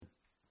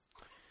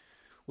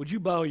Would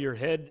you bow your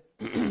head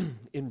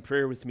in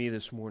prayer with me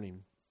this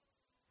morning?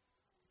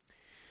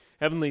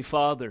 Heavenly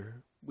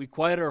Father, we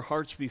quiet our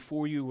hearts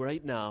before you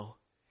right now,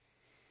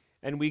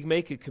 and we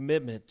make a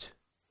commitment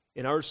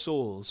in our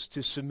souls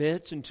to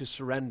submit and to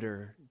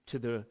surrender to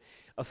the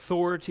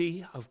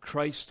authority of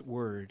Christ's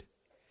Word.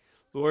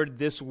 Lord,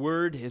 this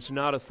Word is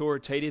not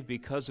authoritative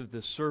because of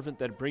the servant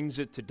that brings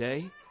it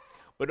today,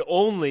 but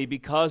only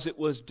because it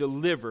was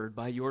delivered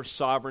by your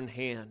sovereign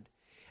hand.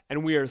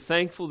 And we are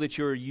thankful that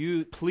you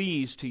are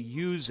pleased to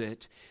use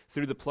it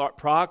through the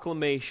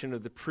proclamation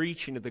of the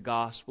preaching of the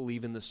gospel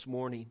even this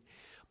morning.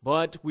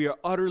 But we are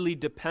utterly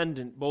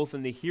dependent, both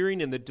in the hearing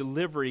and the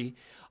delivery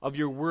of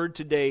your word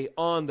today,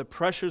 on the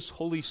precious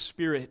Holy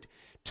Spirit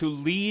to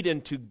lead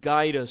and to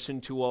guide us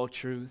into all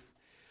truth.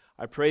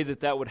 I pray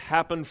that that would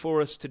happen for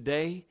us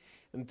today,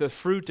 and the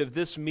fruit of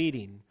this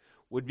meeting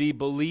would be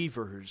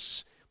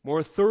believers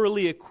more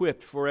thoroughly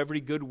equipped for every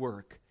good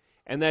work,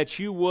 and that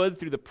you would,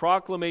 through the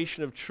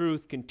proclamation of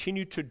truth,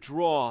 continue to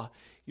draw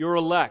your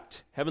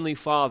elect, Heavenly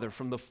Father,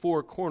 from the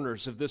four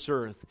corners of this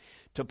earth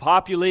to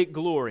populate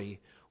glory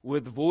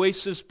with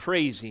voices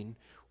praising,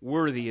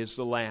 "Worthy is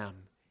the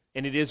Lamb."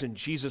 And it is in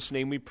Jesus'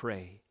 name we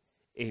pray.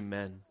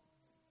 Amen.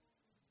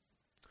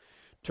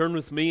 Turn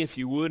with me, if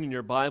you would, in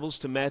your Bibles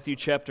to Matthew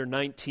chapter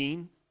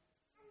 19.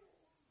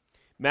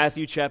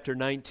 Matthew chapter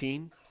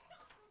 19.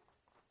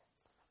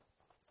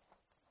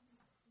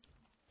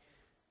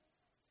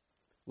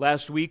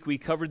 Last week we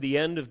covered the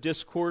end of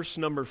discourse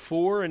number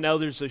 4, and now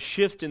there's a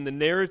shift in the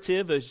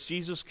narrative as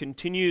Jesus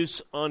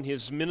continues on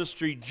his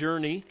ministry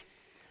journey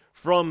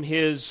from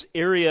his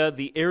area,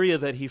 the area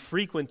that he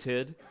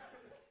frequented,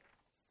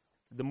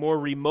 the more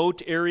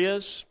remote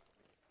areas,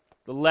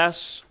 the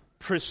less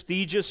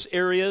prestigious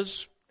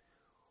areas,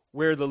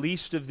 where the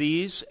least of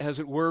these, as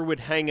it were, would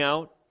hang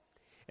out.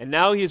 And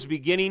now he is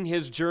beginning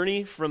his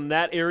journey from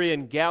that area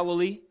in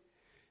Galilee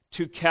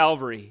to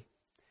Calvary,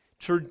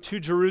 to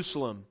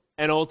Jerusalem,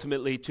 and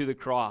ultimately to the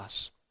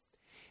cross.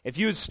 If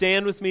you would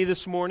stand with me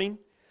this morning,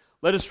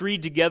 let us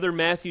read together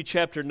Matthew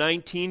chapter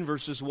 19,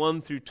 verses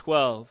 1 through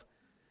 12.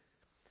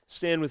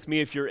 Stand with me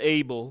if you're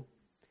able,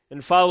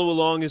 and follow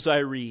along as I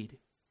read.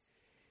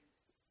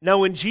 Now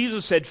when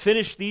Jesus had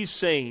finished these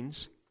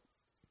sayings,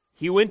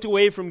 he went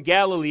away from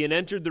Galilee and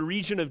entered the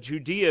region of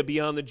Judea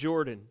beyond the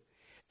Jordan,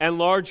 and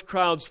large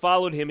crowds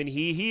followed him, and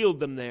he healed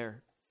them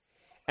there.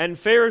 And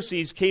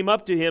Pharisees came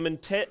up to him and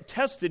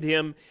tested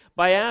him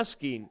by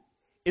asking,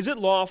 "Is it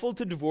lawful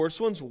to divorce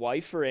one's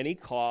wife for any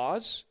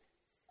cause?"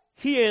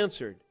 He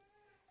answered,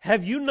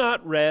 "Have you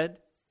not read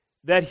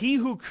that he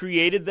who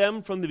created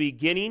them from the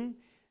beginning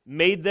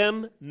made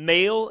them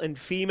male and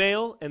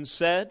female, and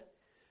said,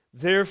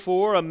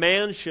 'Therefore a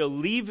man shall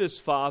leave his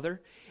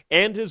father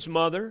and his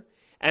mother,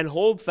 and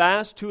hold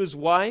fast to his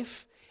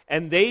wife,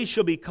 and they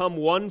shall become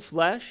one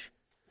flesh,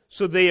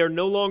 so they are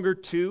no longer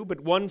two,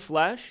 but one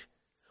flesh?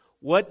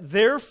 What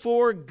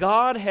therefore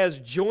God has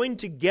joined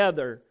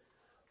together,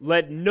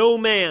 let no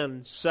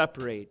man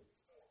separate.'"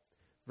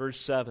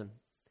 Verse 7.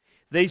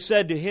 They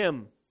said to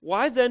him,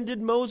 "Why then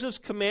did Moses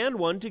command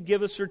one to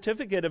give a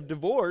certificate of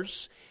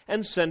divorce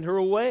and send her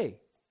away?"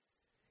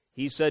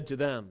 He said to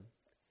them,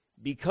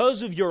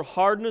 "Because of your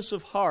hardness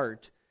of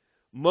heart,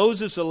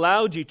 Moses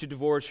allowed you to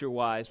divorce your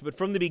wives, but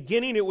from the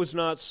beginning it was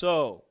not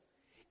so.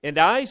 And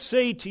I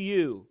say to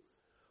you,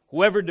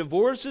 whoever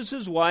divorces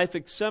his wife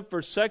except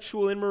for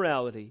sexual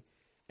immorality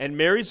and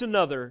marries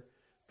another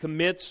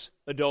commits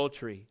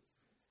adultery."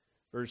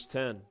 Verse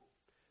 10.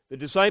 The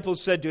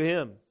disciples said to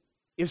him,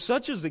 "If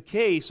such is the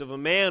case of a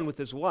man with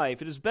his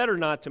wife, it is better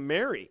not to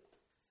marry."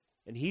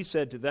 And he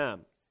said to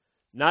them,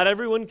 "Not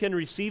everyone can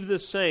receive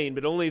this saying,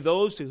 but only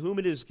those to whom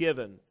it is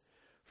given.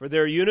 For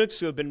there are eunuchs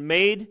who have been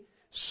made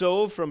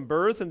so from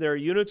birth, and there are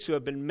eunuchs who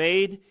have been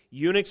made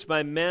eunuchs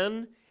by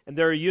men, and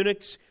there are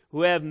eunuchs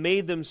who have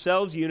made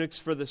themselves eunuchs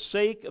for the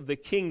sake of the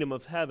kingdom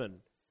of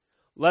heaven.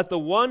 Let the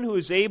one who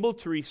is able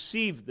to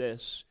receive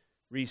this,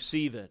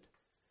 receive it."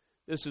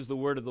 This is the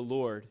word of the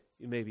Lord.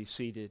 You may be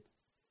seated.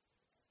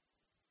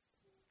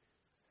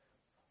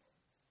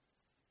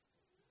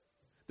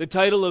 The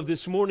title of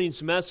this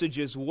morning's message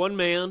is "One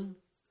Man,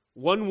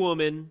 One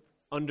Woman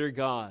Under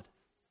God."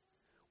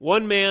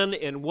 One man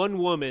and one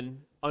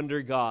woman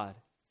under God.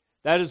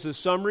 That is the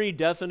summary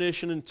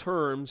definition and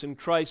terms in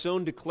Christ's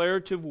own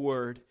declarative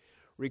word,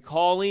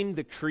 recalling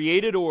the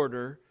created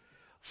order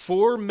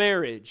for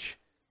marriage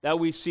that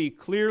we see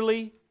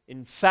clearly,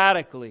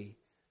 emphatically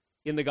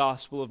in the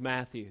Gospel of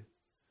Matthew.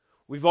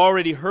 We've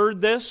already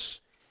heard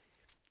this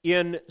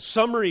in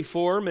summary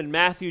form in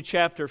Matthew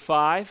chapter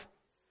 5.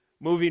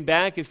 Moving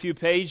back a few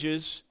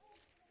pages,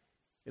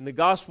 in the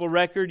Gospel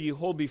record you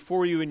hold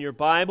before you in your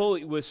Bible,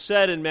 it was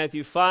said in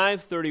Matthew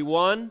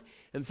 5:31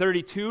 and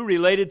 32,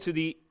 related to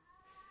the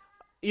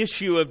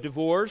issue of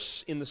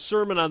divorce in the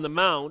Sermon on the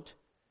Mount,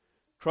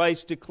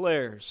 Christ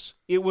declares,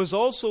 "It was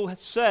also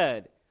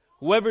said,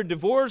 whoever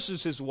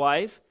divorces his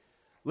wife,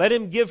 let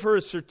him give her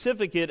a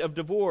certificate of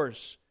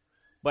divorce.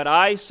 But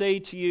I say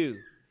to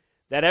you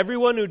that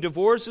everyone who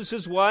divorces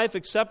his wife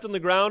except on the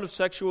ground of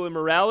sexual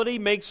immorality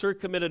makes her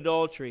commit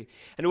adultery.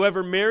 And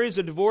whoever marries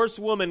a divorced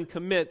woman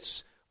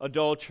commits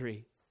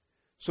adultery.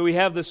 So we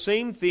have the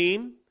same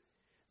theme.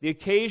 The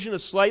occasion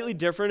is slightly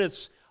different.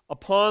 It's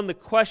upon the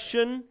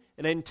question,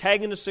 an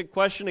antagonistic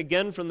question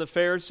again from the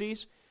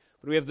Pharisees.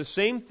 But we have the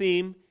same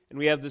theme, and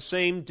we have the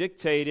same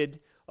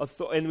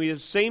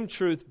same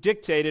truth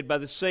dictated by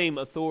the same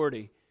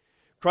authority.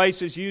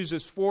 Christ has used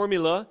this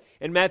formula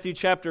in Matthew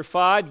chapter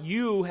 5.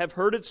 You have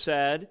heard it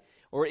said,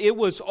 or it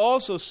was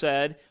also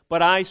said,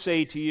 but I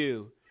say to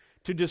you,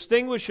 to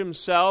distinguish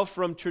himself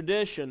from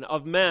tradition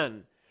of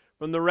men,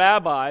 from the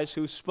rabbis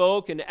who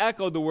spoke and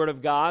echoed the word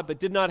of God, but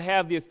did not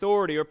have the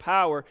authority or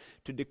power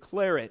to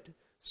declare it,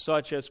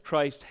 such as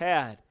Christ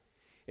had.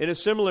 In a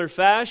similar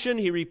fashion,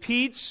 he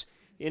repeats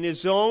in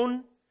his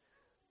own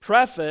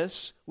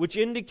preface, which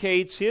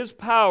indicates his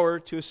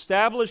power to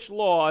establish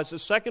law as the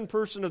second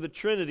person of the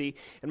Trinity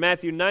in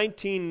Matthew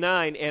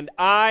 19:9, and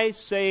I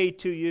say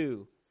to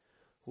you,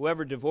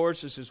 whoever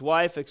divorces his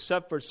wife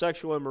except for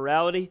sexual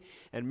immorality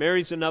and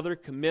marries another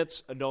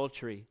commits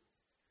adultery.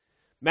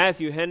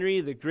 Matthew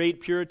Henry, the great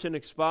Puritan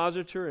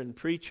expositor and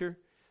preacher,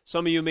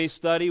 some of you may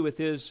study with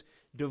his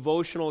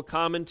devotional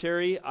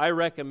commentary. I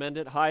recommend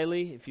it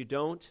highly if you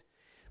don't.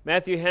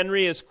 Matthew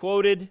Henry is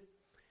quoted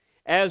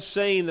as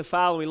saying the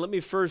following. Let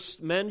me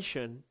first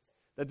mention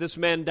that this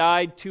man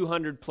died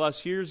 200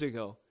 plus years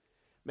ago.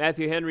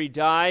 Matthew Henry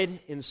died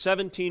in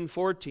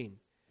 1714.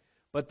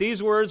 But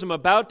these words I'm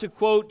about to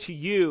quote to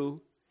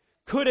you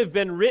could have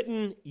been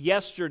written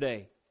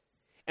yesterday.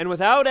 And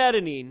without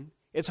editing,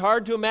 it's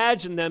hard to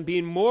imagine them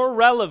being more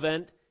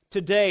relevant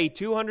today,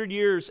 200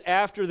 years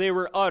after they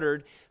were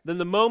uttered, than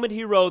the moment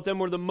he wrote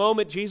them or the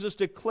moment Jesus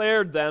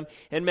declared them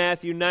in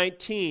Matthew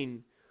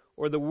 19.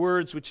 Or the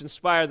words which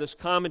inspire this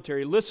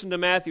commentary. Listen to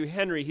Matthew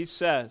Henry. He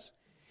says,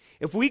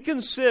 if we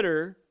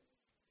consider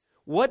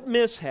what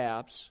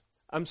mischiefs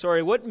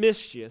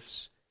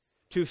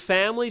to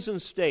families and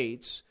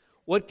states,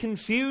 what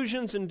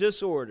confusions and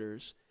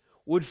disorders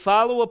would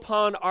follow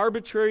upon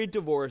arbitrary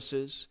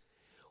divorces,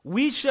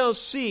 we shall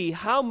see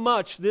how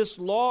much this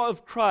law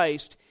of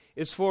Christ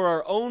is for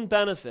our own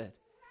benefit,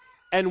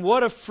 and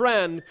what a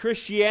friend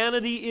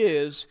Christianity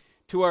is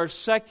to our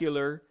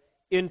secular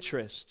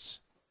interests.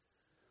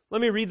 Let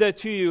me read that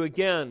to you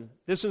again.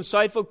 This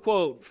insightful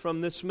quote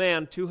from this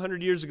man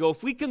 200 years ago.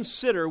 If we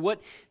consider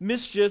what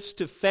mischiefs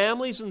to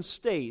families and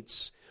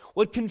states,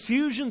 what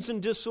confusions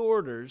and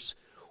disorders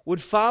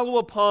would follow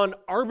upon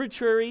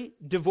arbitrary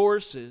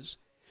divorces,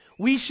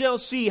 we shall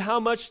see how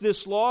much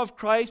this law of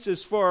Christ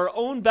is for our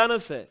own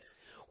benefit.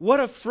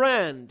 What a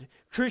friend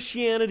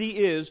Christianity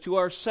is to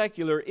our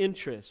secular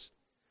interests.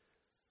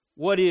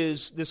 What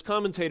is this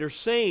commentator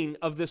saying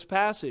of this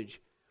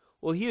passage?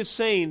 Well, he is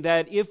saying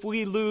that if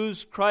we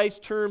lose Christ's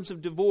terms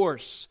of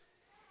divorce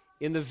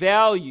in the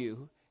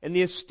value and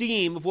the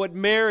esteem of what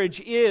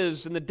marriage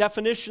is and the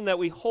definition that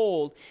we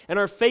hold and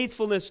our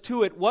faithfulness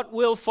to it, what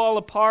will fall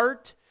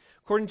apart?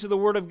 According to the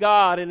Word of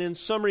God, and in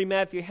summary,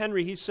 Matthew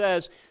Henry, he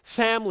says,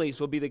 families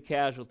will be the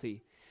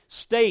casualty.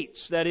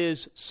 States, that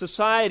is,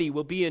 society,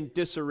 will be in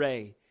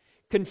disarray.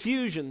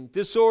 Confusion,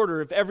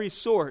 disorder of every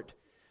sort.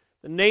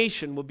 The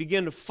nation will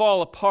begin to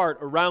fall apart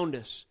around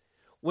us.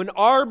 When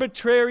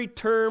arbitrary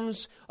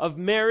terms of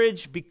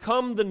marriage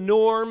become the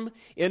norm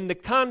in the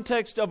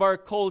context of our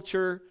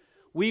culture,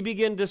 we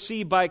begin to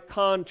see by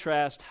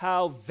contrast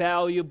how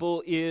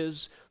valuable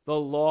is the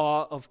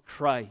law of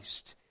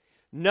Christ.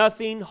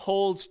 Nothing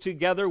holds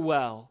together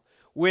well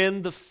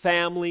when the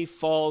family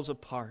falls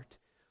apart.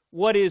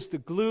 What is the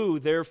glue,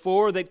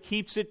 therefore, that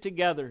keeps it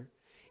together?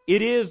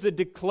 It is the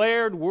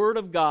declared Word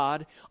of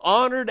God,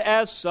 honored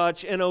as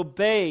such and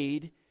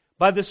obeyed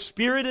by the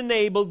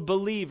Spirit-enabled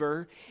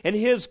believer and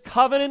his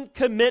covenant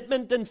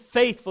commitment and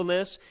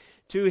faithfulness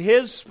to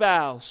his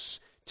spouse,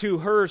 to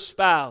her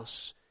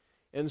spouse.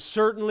 And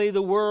certainly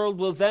the world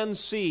will then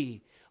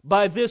see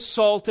by this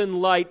salt and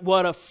light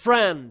what a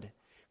friend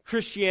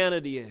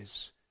Christianity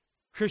is,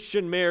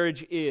 Christian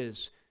marriage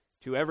is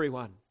to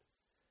everyone,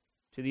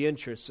 to the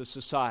interests of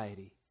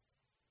society.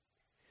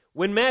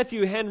 When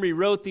Matthew Henry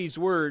wrote these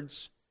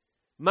words,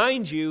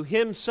 mind you,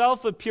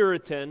 himself a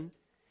Puritan,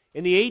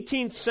 in the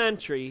 18th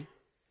century,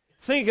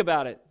 think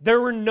about it.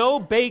 There were no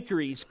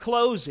bakeries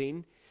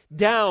closing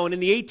down in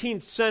the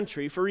 18th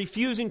century for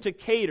refusing to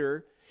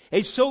cater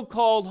a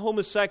so-called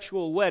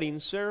homosexual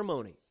wedding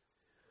ceremony.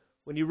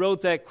 When he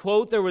wrote that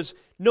quote, there was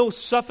no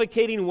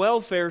suffocating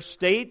welfare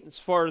state, as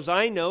far as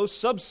I know,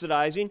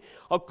 subsidizing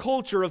a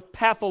culture of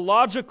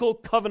pathological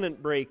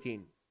covenant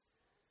breaking.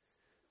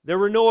 There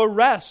were no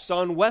arrests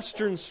on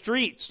Western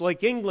streets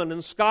like England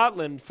and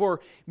Scotland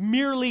for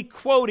merely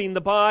quoting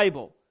the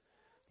Bible,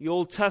 the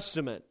Old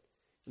Testament,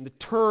 and the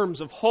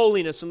terms of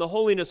holiness and the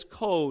holiness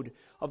code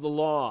of the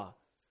law.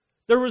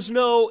 There was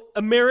no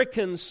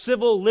American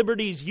Civil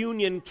Liberties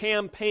Union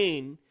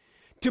campaign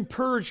to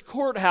purge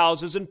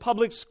courthouses and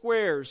public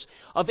squares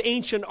of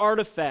ancient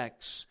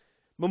artifacts,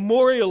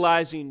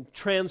 memorializing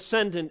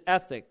transcendent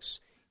ethics,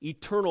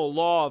 eternal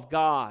law of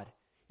God,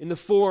 in the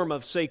form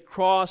of, say,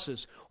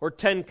 crosses or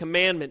Ten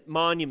Commandment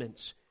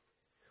monuments.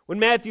 When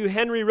Matthew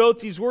Henry wrote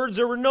these words,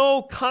 there were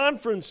no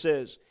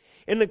conferences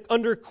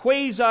under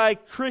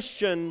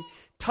quasi-Christian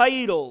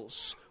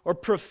titles or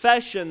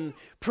profession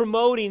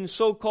promoting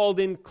so-called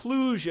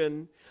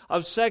inclusion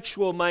of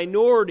sexual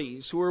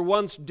minorities who were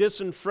once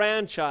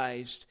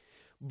disenfranchised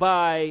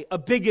by a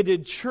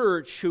bigoted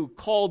church who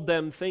called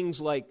them things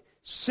like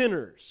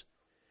sinners.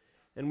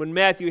 And when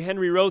Matthew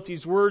Henry wrote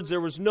these words,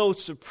 there was no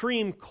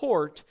Supreme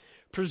Court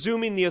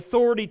presuming the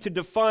authority to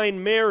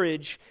define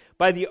marriage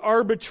by the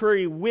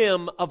arbitrary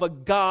whim of a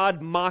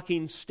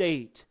God-mocking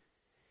state.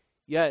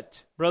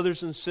 Yet,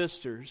 brothers and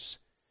sisters,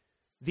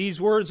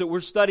 these words that we're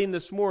studying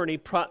this morning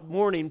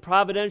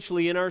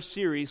providentially in our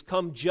series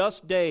come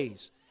just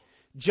days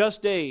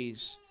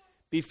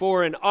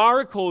before, in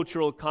our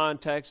cultural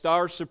context,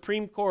 our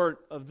Supreme Court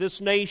of this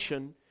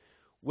nation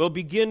will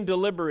begin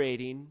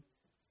deliberating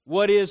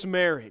what is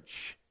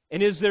marriage,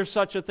 and is there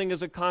such a thing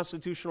as a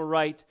constitutional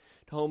right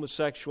to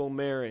homosexual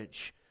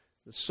marriage,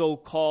 the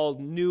so-called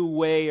new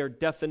way or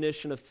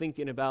definition of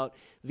thinking about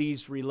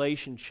these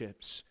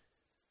relationships.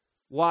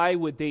 Why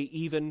would they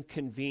even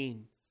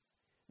convene?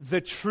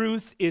 The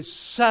truth is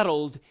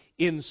settled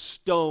in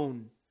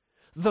stone.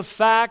 The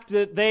fact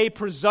that they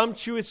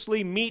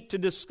presumptuously meet to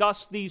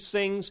discuss these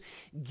things,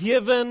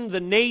 given the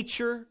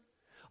nature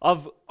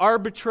of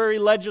arbitrary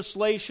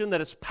legislation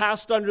that has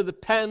passed under the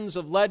pens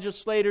of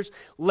legislators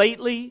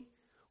lately,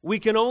 we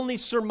can only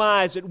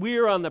surmise that we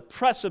are on the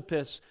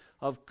precipice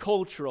of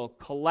cultural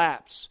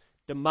collapse,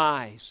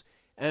 demise,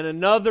 and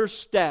another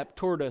step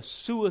toward a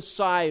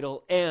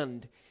suicidal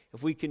end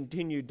if we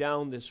continue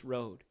down this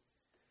road.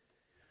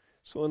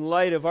 So in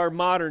light of our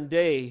modern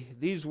day,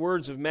 these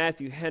words of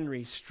Matthew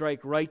Henry strike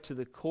right to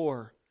the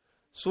core.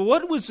 So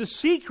what was the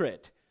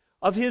secret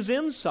of his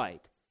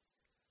insight?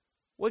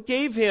 What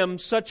gave him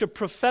such a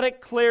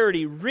prophetic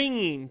clarity,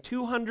 ringing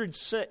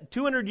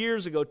 200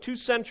 years ago, 2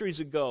 centuries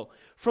ago,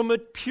 from a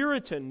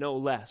Puritan no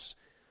less?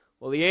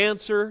 Well, the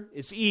answer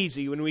is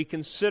easy when we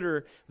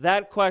consider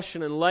that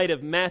question in light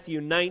of Matthew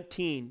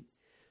 19.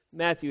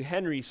 Matthew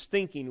Henry's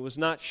thinking was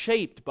not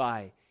shaped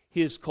by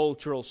his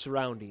cultural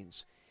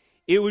surroundings.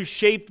 It was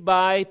shaped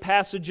by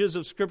passages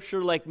of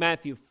Scripture like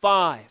Matthew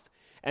 5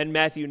 and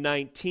Matthew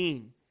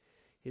 19.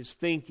 His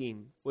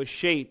thinking was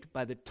shaped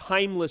by the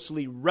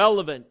timelessly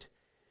relevant,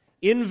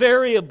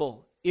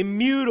 invariable,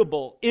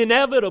 immutable,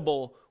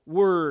 inevitable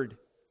Word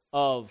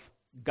of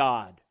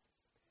God.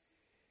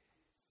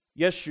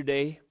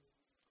 Yesterday,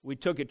 we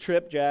took a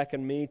trip, Jack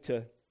and me,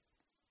 to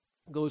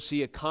go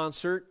see a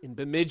concert in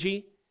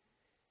Bemidji,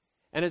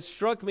 and it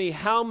struck me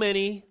how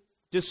many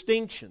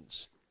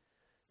distinctions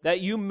that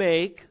you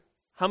make,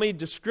 how many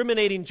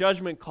discriminating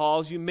judgment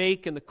calls you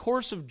make in the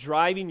course of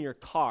driving your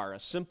car. A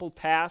simple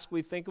task,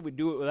 we think, if we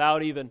do it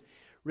without even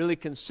really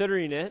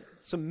considering it.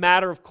 It's a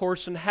matter of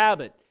course and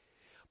habit.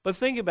 But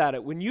think about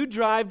it. When you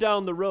drive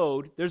down the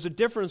road, there's a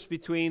difference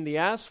between the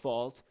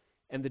asphalt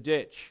and the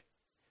ditch.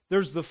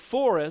 There's the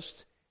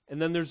forest,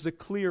 and then there's the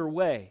clear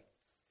way.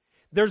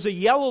 There's a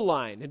yellow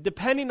line, and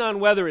depending on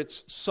whether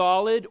it's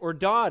solid or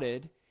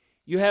dotted,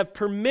 you have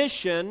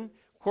permission,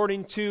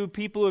 according to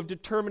people who have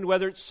determined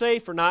whether it's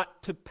safe or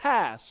not, to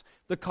pass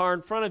the car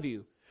in front of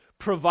you,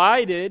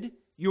 provided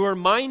you are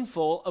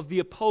mindful of the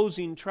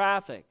opposing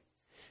traffic.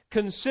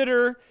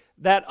 Consider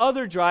that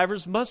other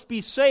drivers must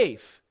be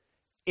safe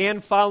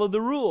and follow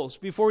the rules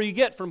before you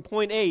get from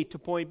point A to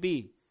point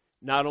B.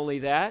 Not only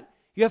that,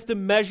 you have to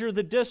measure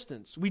the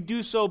distance. We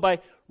do so by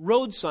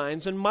road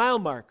signs and mile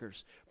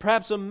markers,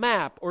 perhaps a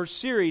map or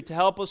Siri to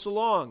help us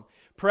along.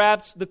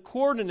 Perhaps the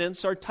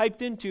coordinates are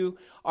typed into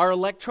our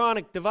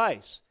electronic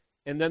device.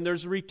 And then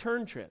there's a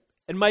return trip.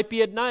 It might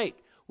be at night.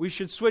 We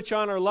should switch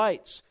on our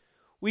lights.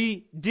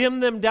 We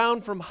dim them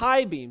down from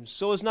high beams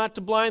so as not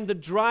to blind the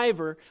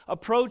driver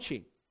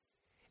approaching.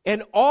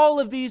 And all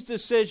of these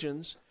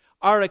decisions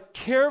are a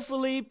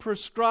carefully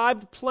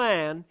prescribed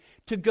plan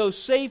to go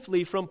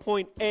safely from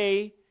point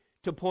A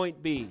to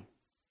point B.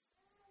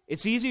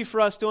 It's easy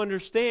for us to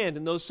understand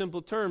in those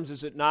simple terms,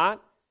 is it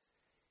not?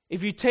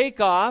 If you take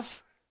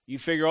off, you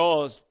figure,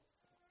 the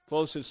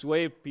closest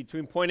way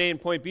between point A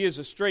and point B is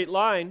a straight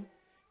line.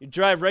 You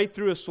drive right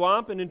through a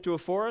swamp and into a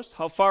forest.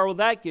 How far will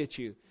that get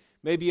you?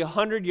 Maybe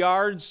 100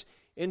 yards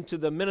into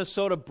the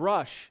Minnesota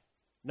brush.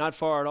 Not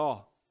far at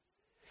all.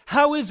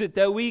 How is it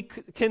that we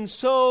can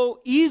so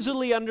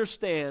easily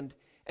understand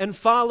and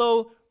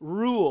follow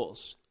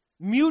rules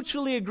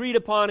mutually agreed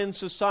upon in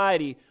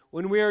society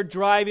when we are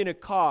driving a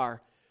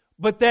car,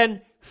 but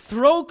then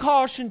throw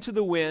caution to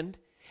the wind,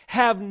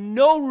 have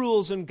no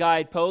rules and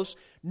guideposts,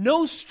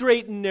 no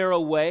straight and narrow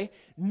way,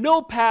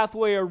 no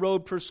pathway or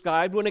road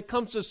prescribed when it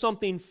comes to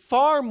something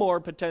far more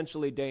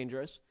potentially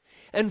dangerous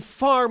and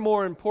far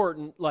more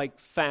important like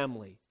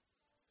family?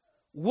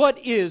 What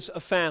is a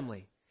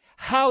family?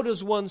 How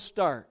does one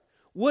start?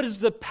 What is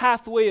the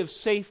pathway of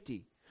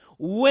safety?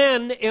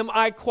 When am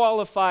I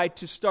qualified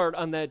to start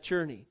on that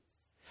journey?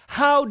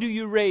 How do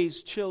you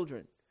raise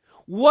children?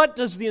 What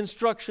does the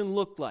instruction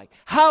look like?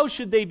 How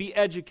should they be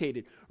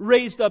educated,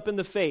 raised up in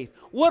the faith?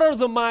 What are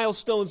the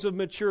milestones of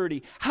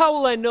maturity? How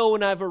will I know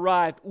when I've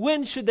arrived?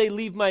 When should they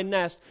leave my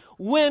nest?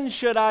 When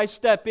should I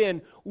step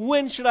in?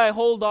 When should I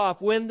hold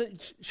off? When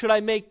should I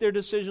make their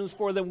decisions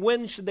for them?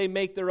 When should they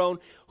make their own?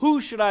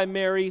 Who should I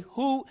marry?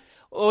 Who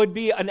would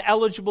be an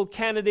eligible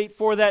candidate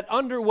for that?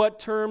 Under what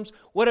terms?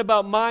 What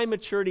about my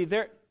maturity?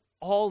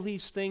 All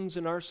these things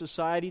in our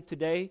society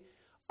today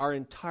are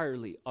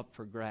entirely up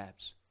for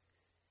grabs.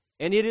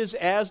 And it is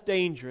as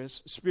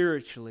dangerous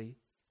spiritually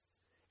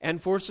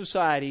and for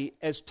society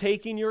as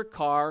taking your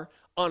car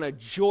on a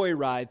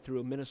joyride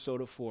through a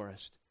Minnesota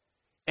forest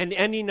and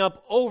ending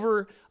up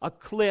over a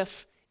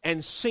cliff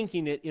and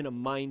sinking it in a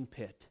mine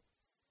pit.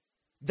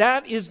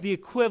 That is the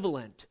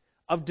equivalent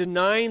of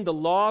denying the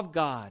law of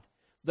God,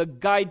 the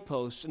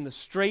guideposts and the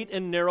straight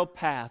and narrow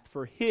path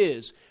for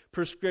His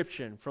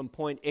prescription from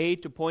point A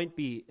to point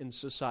B in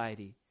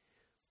society.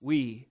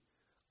 We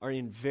are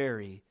in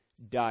very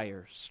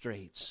dire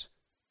straits.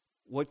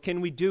 What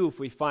can we do if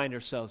we find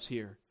ourselves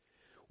here?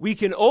 We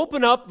can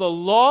open up the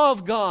law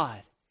of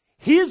God,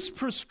 His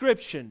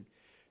prescription,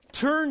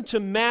 turn to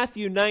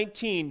Matthew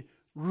 19,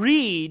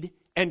 read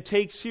and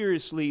take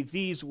seriously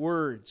these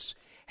words.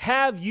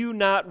 Have you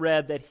not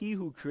read that He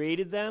who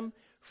created them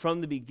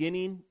from the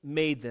beginning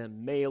made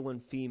them male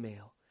and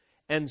female,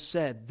 and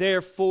said,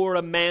 therefore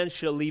a man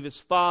shall leave his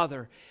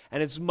father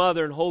and his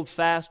mother and hold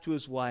fast to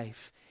his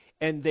wife,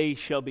 and they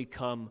shall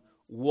become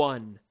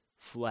one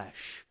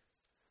flesh.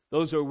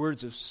 Those are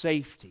words of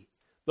safety.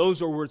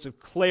 Those are words of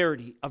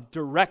clarity, of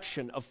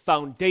direction, of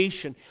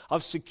foundation,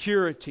 of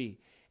security,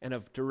 and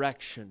of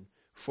direction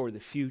for the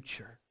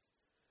future.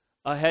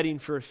 A heading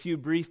for a few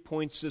brief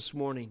points this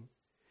morning.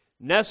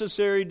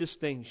 Necessary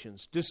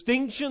distinctions.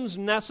 Distinctions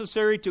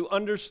necessary to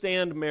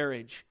understand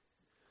marriage.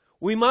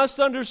 We must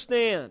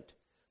understand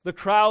the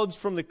crowds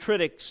from the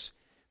critics,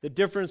 the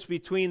difference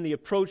between the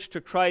approach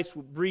to Christ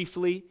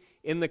briefly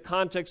in the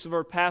context of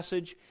our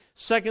passage.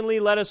 Secondly,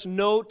 let us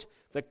note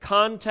the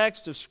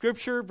context of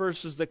Scripture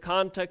versus the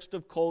context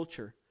of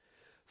culture.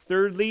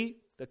 Thirdly,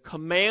 the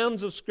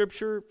commands of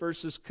Scripture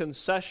versus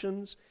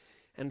concessions.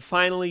 And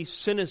finally,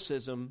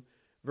 cynicism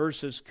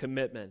versus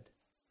commitment.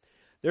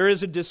 There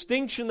is a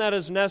distinction that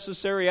is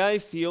necessary, I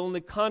feel, in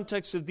the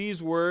context of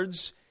these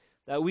words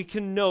that we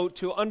can note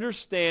to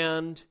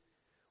understand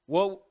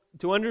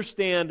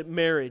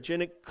marriage.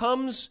 And it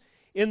comes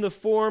in the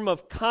form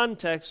of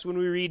context when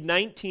we read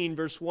 19,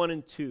 verse 1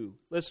 and 2.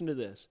 Listen to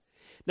this.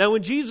 Now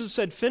when Jesus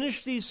had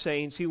finished these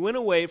sayings, He went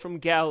away from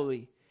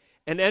Galilee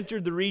and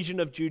entered the region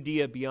of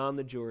Judea beyond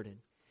the Jordan.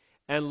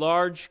 And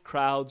large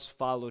crowds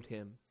followed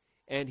Him,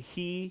 and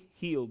He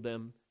healed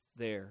them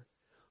there.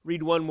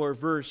 Read one more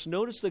verse.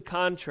 Notice the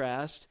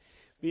contrast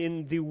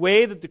in the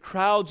way that the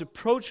crowds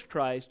approached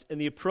Christ and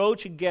the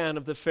approach again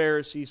of the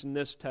Pharisees in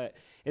this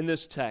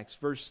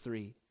text. Verse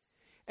 3.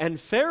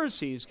 And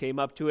Pharisees came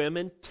up to Him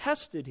and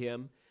tested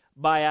Him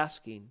by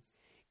asking,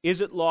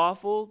 is it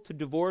lawful to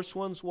divorce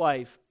one's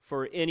wife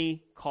for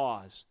any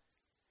cause?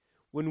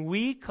 When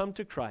we come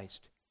to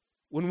Christ,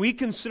 when we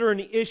consider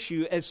an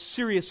issue as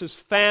serious as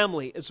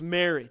family, as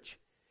marriage,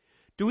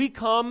 do we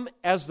come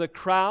as the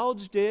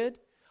crowds did,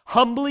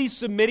 humbly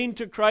submitting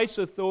to Christ's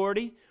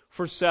authority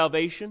for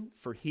salvation,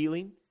 for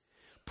healing,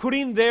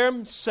 putting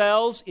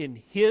themselves in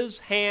His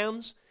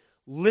hands,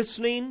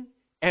 listening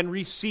and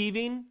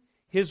receiving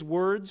His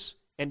words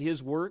and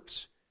His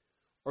works?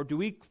 Or do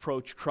we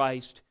approach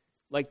Christ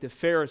like the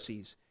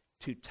Pharisees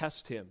to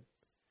test Him?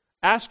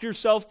 Ask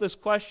yourself this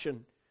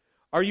question.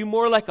 Are you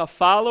more like a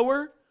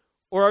follower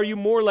or are you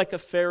more like a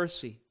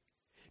Pharisee?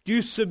 Do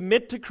you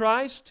submit to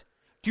Christ?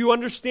 Do you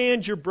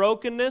understand your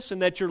brokenness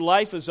and that your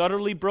life is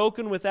utterly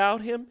broken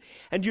without Him?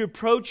 And do you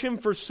approach Him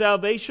for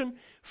salvation,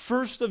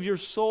 first of your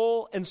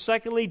soul, and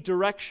secondly,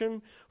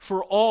 direction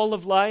for all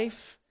of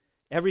life,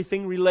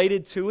 everything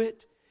related to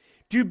it?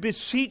 Do you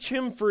beseech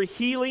Him for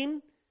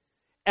healing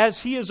as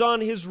He is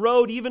on His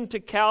road even to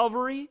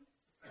Calvary?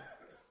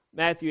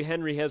 Matthew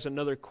Henry has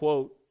another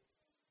quote.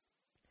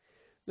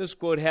 This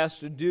quote has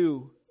to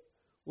do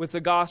with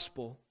the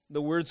gospel,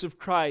 the words of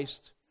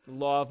Christ, the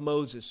law of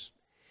Moses.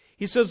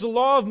 He says, the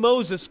law of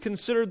Moses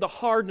considered the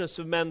hardness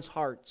of men's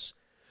hearts,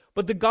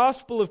 but the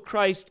gospel of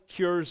Christ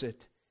cures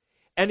it,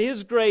 and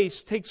His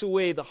grace takes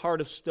away the heart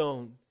of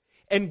stone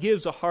and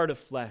gives a heart of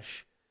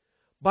flesh.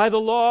 By the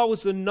law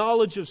was the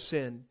knowledge of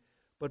sin,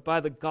 but by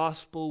the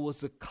gospel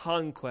was the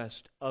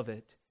conquest of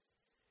it.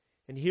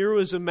 And here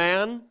was a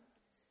man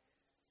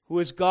who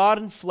is God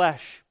in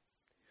flesh,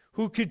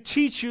 who could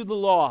teach you the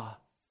law,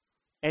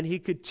 and He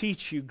could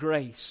teach you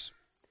grace,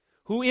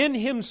 who in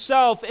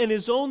Himself and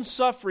His own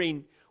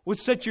suffering would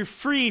set you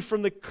free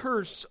from the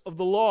curse of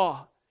the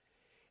law,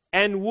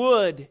 and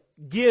would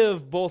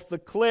give both the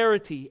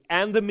clarity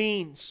and the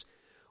means,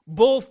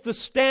 both the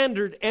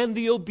standard and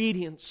the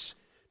obedience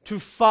to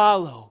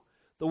follow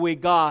the way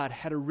God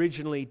had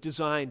originally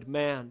designed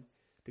man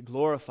to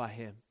glorify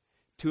Him,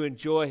 to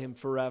enjoy Him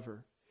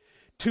forever,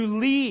 to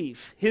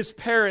leave his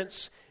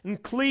parents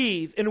and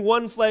cleave in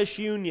one flesh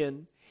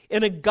union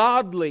in a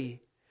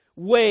godly,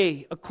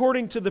 way,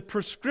 according to the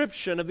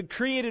prescription of the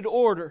created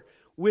order,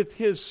 with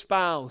his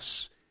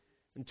spouse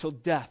until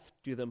death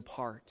do them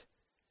part.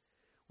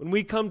 When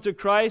we come to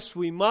Christ,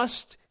 we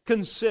must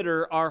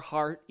consider our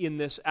heart in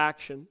this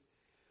action.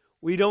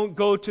 We don't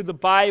go to the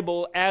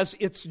Bible as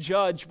its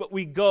judge, but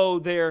we go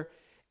there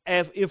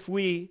if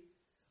we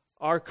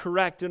are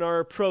correct in our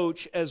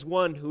approach as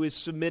one who is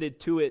submitted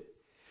to it.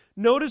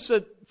 Notice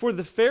that for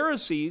the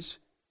Pharisees,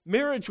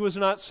 marriage was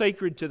not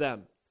sacred to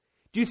them.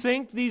 Do you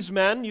think these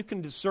men, you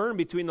can discern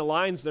between the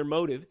lines their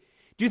motive,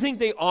 do you think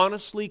they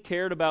honestly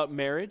cared about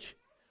marriage?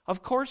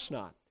 Of course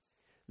not.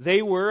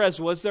 They were, as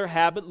was their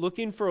habit,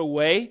 looking for a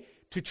way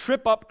to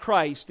trip up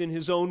Christ in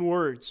his own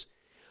words.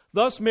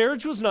 Thus,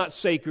 marriage was not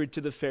sacred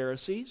to the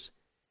Pharisees.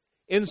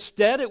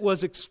 Instead, it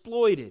was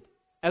exploited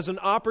as an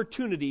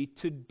opportunity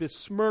to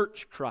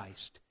besmirch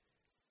Christ,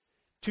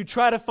 to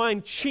try to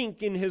find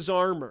chink in his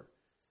armor,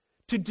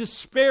 to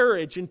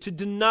disparage and to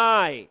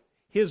deny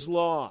his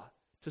law,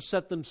 to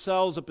set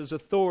themselves up as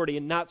authority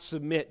and not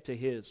submit to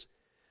his.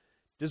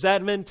 Does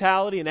that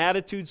mentality and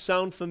attitude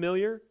sound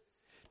familiar?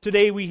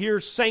 Today we hear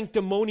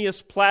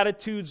sanctimonious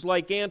platitudes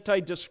like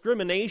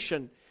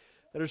anti-discrimination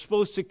that are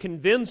supposed to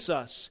convince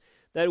us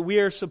that we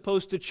are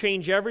supposed to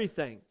change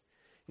everything,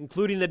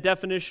 including the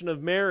definition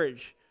of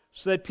marriage,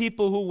 so that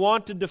people who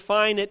want to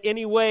define it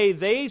any way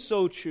they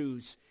so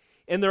choose,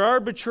 in their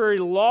arbitrary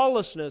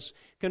lawlessness,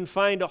 can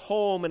find a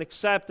home and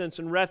acceptance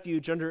and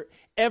refuge under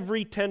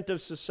every tent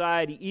of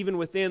society, even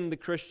within the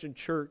Christian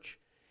church.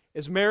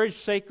 Is marriage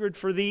sacred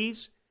for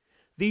these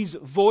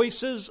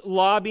voices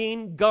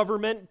lobbying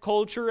government,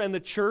 culture, and the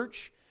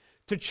church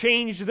to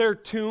change their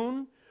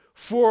tune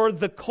for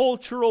the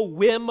cultural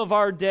whim of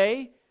our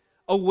day,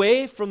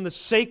 away from the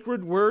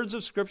sacred words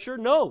of Scripture?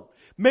 No,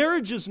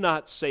 marriage is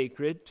not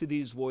sacred to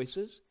these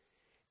voices.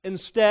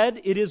 Instead,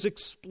 it is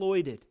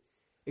exploited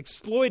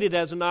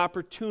as an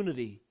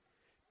opportunity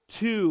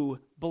to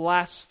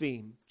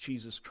blaspheme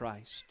Jesus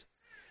Christ.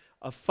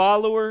 A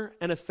follower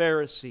and a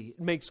Pharisee, it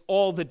makes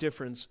all the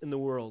difference in the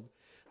world.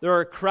 There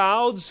are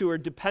crowds who are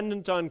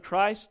dependent on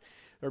Christ.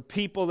 There are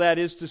people, that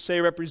is to say,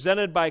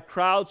 represented by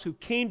crowds who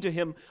came to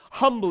him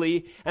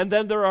humbly. And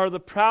then there are the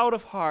proud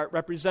of heart,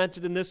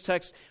 represented in this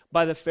text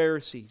by the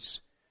Pharisees.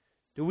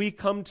 Do we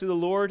come to the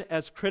Lord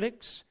as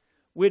critics?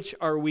 Which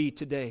are we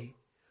today?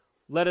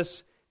 Let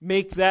us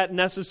make that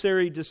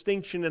necessary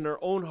distinction in our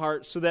own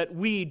hearts so that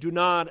we do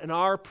not, in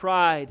our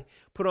pride,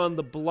 put on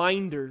the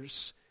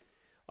blinders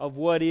of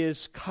what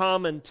is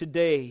common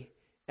today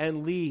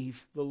and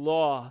leave the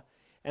law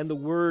and the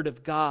Word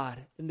of God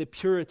and the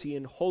purity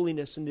and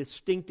holiness and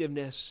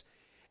distinctiveness,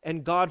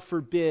 and God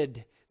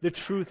forbid, the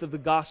truth of the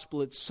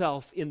gospel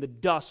itself in the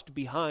dust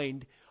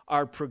behind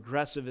our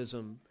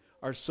progressivism,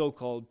 our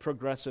so-called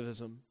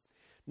progressivism.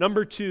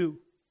 Number two,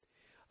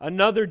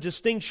 another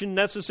distinction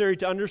necessary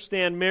to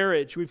understand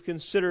marriage. We've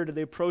considered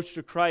the approach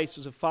to Christ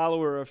as a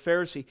follower or a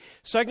Pharisee.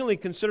 Secondly,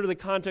 consider the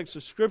context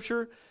of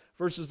Scripture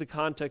versus the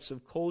context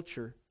of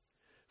culture.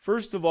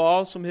 First of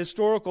all, some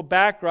historical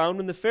background.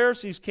 When the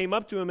Pharisees came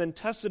up to him and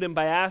tested him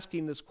by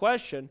asking this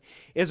question,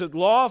 is it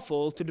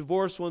lawful to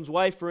divorce one's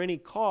wife for any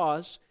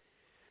cause?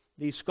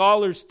 The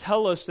scholars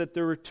tell us that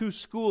there were two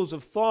schools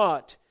of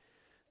thought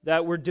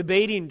that were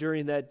debating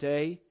during that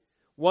day.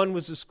 One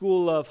was the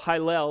school of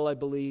Hillel, I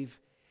believe.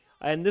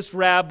 And this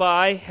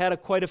rabbi had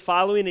quite a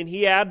following, and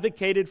he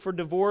advocated for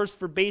divorce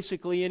for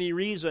basically any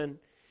reason.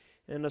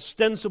 An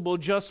ostensible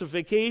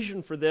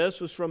justification for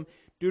this was from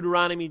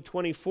Deuteronomy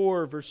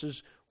 24,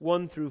 verses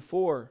 1 through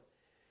 4.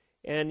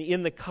 And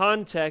in the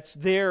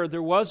context there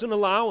was an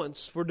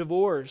allowance for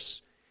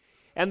divorce.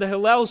 And the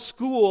Hillel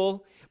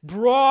school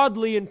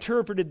broadly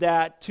interpreted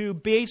that to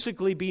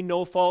basically be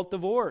no-fault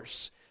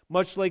divorce,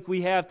 much like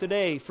we have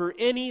today. For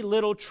any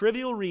little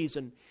trivial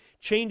reason,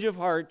 change of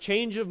heart,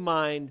 change of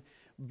mind,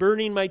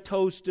 burning my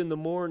toast in the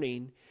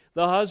morning,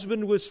 the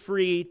husband was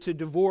free to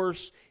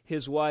divorce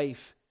his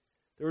wife.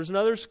 There was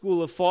another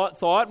school of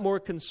thought, more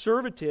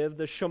conservative,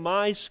 the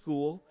Shammai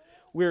school.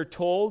 We're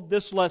told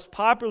this less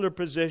popular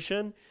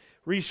position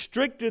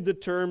restricted the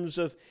terms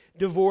of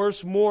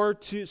divorce more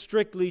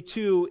strictly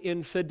to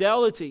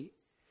infidelity.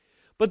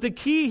 But the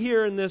key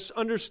here in this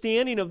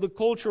understanding of the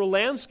cultural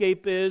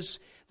landscape is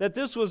that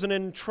this was an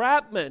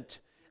entrapment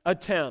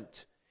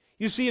attempt.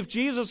 You see, if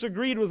Jesus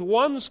agreed with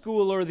one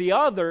school or the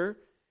other,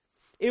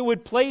 it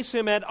would place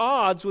him at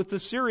odds with the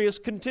serious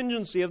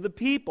contingency of the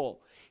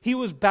people. He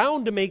was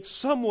bound to make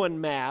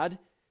someone mad,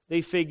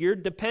 they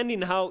figured,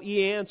 depending how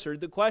he answered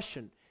the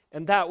question.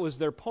 And that was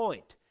their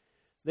point.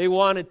 They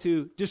wanted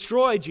to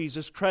destroy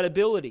Jesus'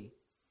 credibility.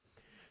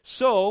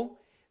 So,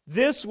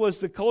 this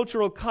was the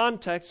cultural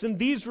context, and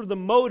these were the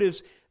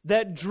motives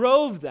that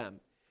drove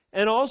them.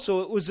 And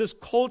also, it was this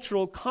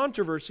cultural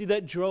controversy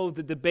that drove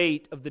the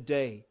debate of the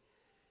day.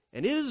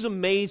 And it is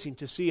amazing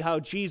to see how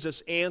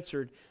Jesus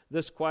answered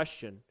this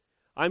question.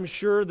 I'm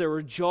sure there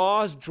were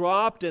jaws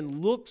dropped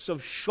and looks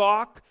of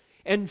shock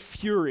and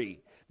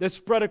fury that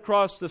spread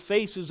across the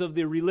faces of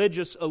the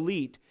religious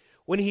elite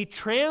when he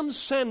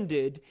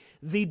transcended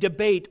the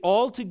debate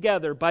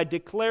altogether by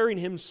declaring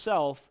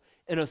himself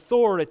and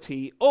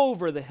authority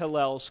over the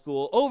Hillel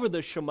school, over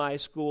the Shammai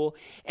school,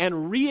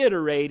 and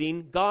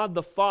reiterating God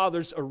the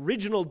Father's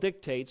original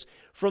dictates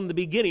from the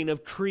beginning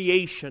of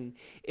creation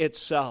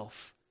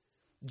itself.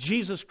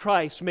 Jesus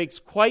Christ makes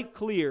quite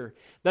clear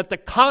that the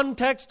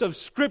context of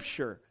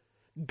Scripture,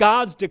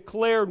 God's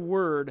declared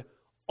word,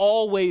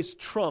 always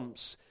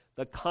trumps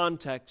the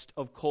context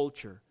of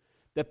culture.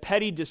 The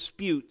petty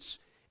disputes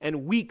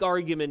and weak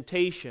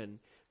argumentation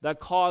that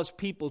cause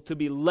people to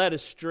be led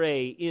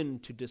astray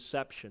into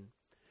deception.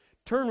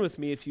 Turn with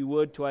me, if you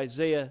would, to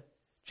Isaiah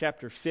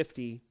chapter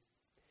 50.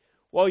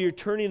 While you're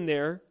turning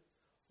there,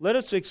 let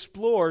us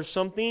explore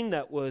something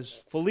that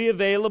was fully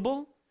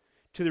available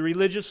to the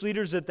religious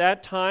leaders at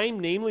that time,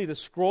 namely the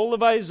scroll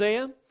of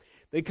Isaiah.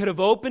 They could have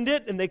opened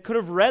it and they could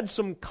have read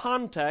some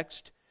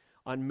context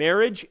on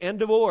marriage and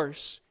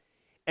divorce,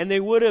 and they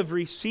would have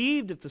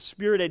received, if the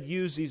Spirit had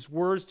used these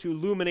words to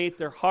illuminate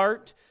their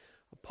heart,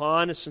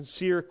 upon a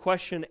sincere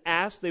question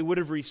asked, they would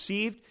have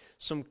received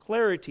some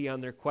clarity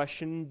on their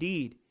question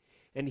indeed.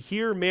 And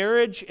here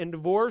marriage and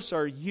divorce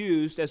are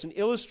used as an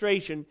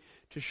illustration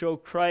to show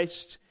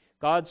Christ,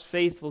 God's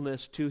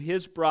faithfulness to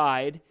His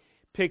bride,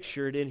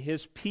 pictured in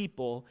His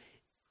people,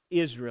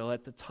 Israel,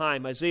 at the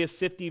time. Isaiah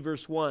 50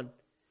 verse 1.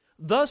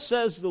 Thus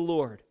says the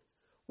Lord,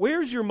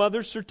 where's your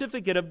mother's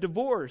certificate of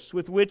divorce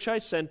with which I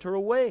sent her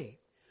away?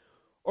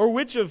 Or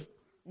which of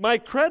my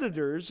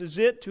creditors is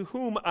it to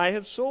whom I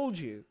have sold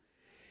you?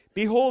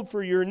 Behold,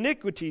 for your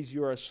iniquities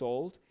you are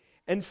sold,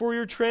 and for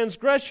your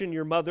transgression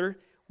your mother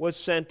was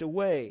sent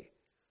away.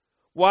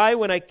 Why,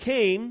 when I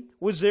came,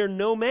 was there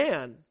no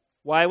man?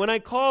 Why, when I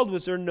called,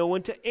 was there no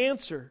one to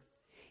answer?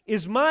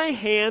 Is my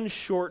hand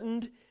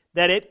shortened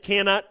that it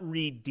cannot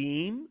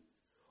redeem?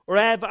 Or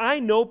have I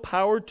no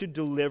power to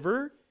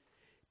deliver?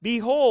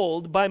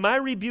 Behold, by my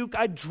rebuke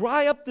I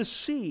dry up the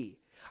sea.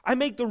 I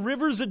make the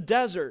rivers a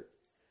desert.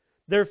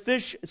 Their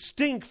fish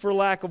stink for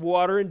lack of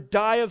water and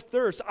die of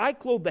thirst. I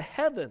clothe the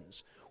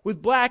heavens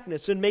with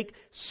blackness and make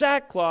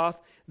sackcloth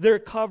their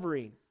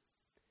covering.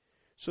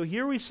 So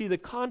here we see the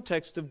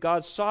context of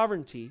God's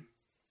sovereignty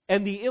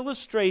and the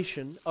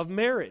illustration of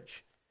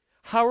marriage.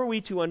 How are we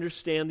to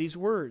understand these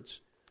words?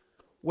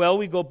 Well,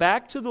 we go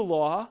back to the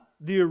law,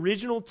 the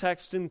original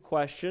text in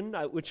question,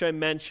 which I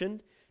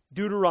mentioned,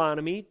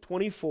 Deuteronomy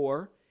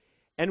 24,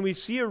 and we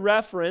see a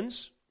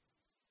reference.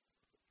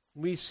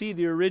 We see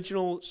the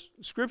original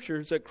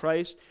scriptures that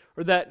Christ,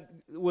 or that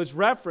was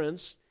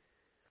referenced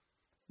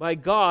by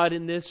God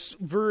in this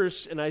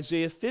verse in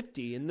Isaiah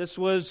 50. And this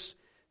was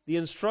the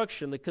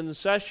instruction, the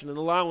concession, and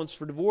allowance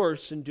for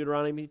divorce in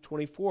Deuteronomy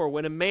 24.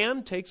 When a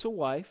man takes a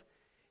wife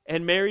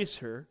and marries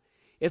her,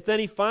 if then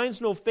he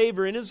finds no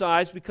favor in his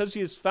eyes because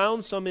he has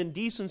found some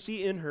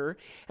indecency in her,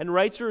 and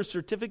writes her a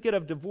certificate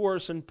of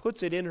divorce and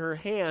puts it in her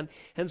hand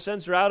and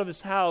sends her out of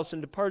his house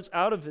and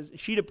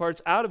she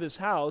departs out of his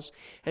house,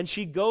 and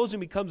she goes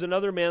and becomes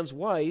another man's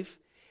wife,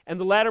 and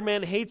the latter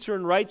man hates her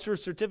and writes her a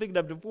certificate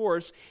of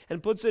divorce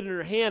and puts it in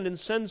her hand and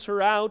sends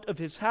her out of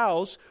his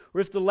house,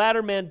 or if the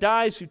latter man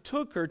dies who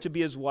took her to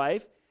be his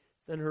wife,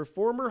 then her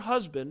former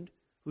husband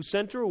who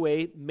sent her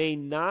away may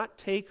not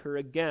take her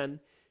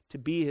again to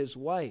be his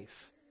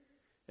wife.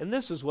 And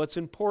this is what's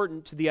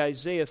important to the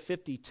Isaiah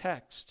 50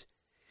 text.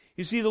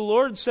 You see, the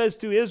Lord says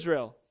to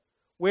Israel,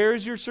 where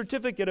is your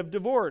certificate of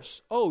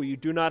divorce? Oh, you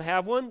do not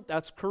have one?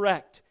 That's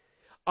correct.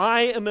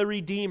 I am a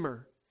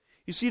redeemer.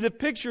 You see, the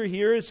picture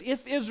here is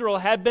if Israel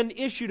had been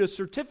issued a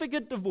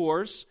certificate of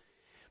divorce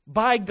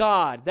by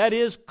God, that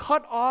is,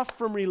 cut off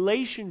from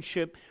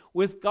relationship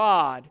with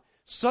God,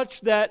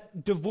 such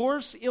that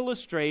divorce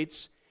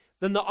illustrates,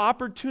 then the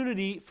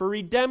opportunity for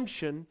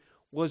redemption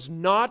was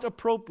not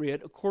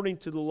appropriate according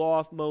to the law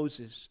of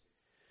Moses.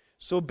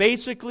 So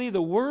basically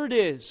the word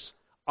is,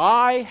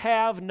 I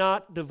have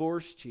not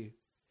divorced you.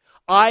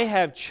 I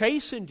have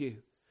chastened you,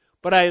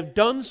 but I have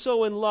done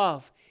so in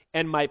love,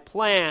 and my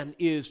plan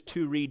is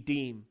to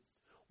redeem.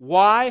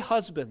 Why,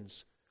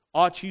 husbands,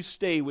 ought you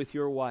stay with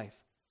your wife?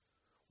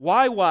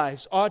 Why,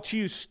 wives, ought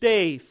you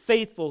stay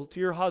faithful to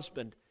your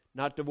husband,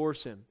 not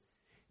divorce him?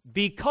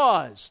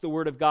 Because, the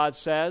Word of God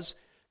says,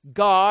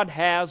 God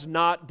has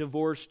not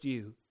divorced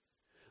you.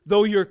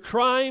 Though your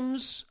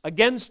crimes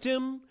against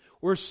him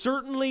were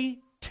certainly,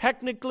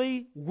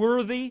 technically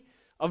worthy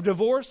of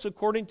divorce,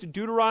 according to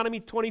Deuteronomy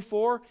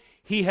 24,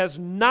 he has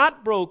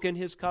not broken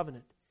his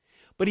covenant,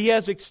 but he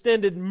has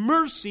extended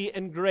mercy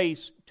and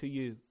grace to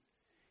you.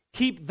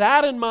 Keep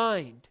that in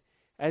mind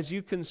as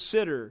you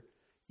consider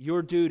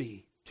your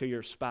duty to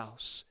your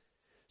spouse.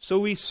 So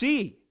we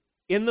see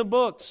in the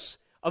books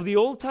of the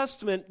Old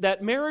Testament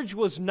that marriage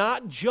was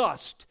not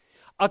just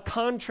a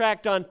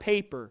contract on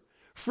paper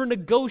for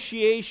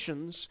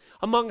negotiations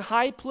among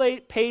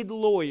high-paid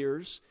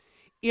lawyers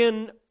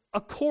in a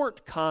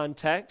court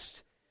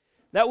context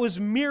that was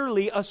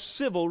merely a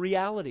civil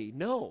reality.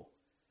 No,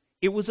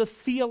 it was a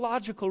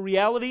theological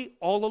reality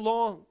all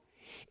along.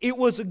 It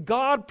was a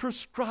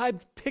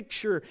God-prescribed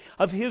picture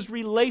of His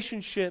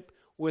relationship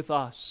with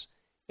us.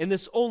 And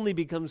this only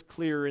becomes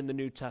clearer in the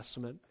New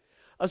Testament,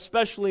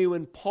 especially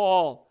when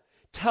Paul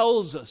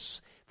tells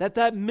us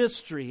that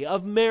mystery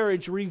of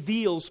marriage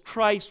reveals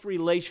Christ's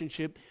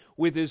relationship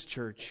with His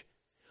church.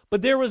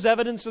 But there was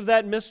evidence of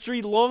that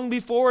mystery long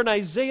before in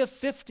Isaiah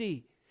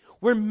 50,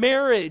 where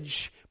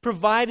marriage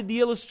provided the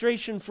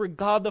illustration for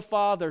God the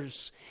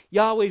Father's,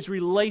 Yahweh's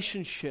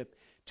relationship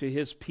to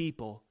His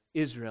people,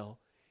 Israel,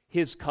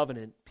 His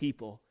covenant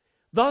people.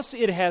 Thus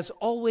it has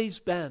always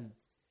been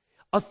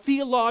a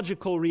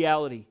theological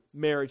reality,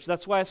 marriage.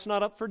 That's why it's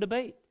not up for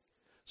debate.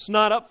 It's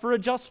not up for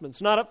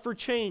adjustments, not up for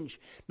change,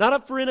 not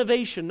up for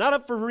innovation, not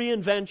up for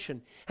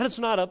reinvention, and it's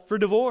not up for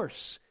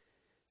divorce.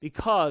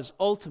 Because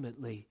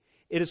ultimately,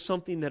 it is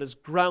something that is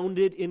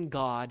grounded in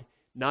God,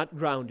 not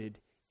grounded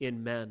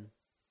in men.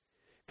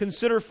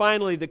 Consider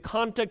finally the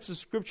context of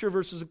Scripture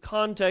versus the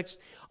context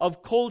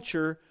of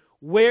culture,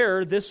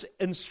 where this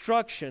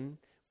instruction,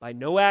 by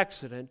no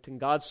accident in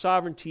God's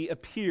sovereignty,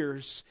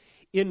 appears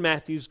in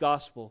Matthew's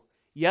Gospel.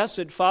 Yes,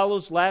 it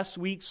follows last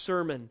week's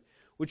sermon,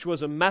 which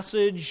was a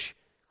message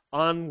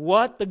on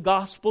what the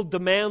gospel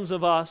demands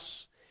of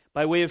us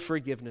by way of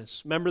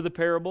forgiveness. Remember the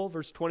parable,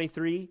 verse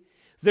 23?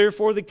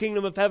 Therefore the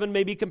kingdom of heaven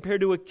may be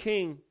compared to a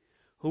king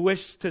who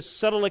wished to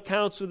settle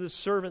accounts with his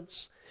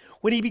servants.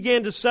 When he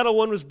began to settle,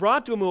 one was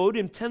brought to him who owed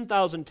him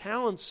 10,000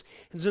 talents.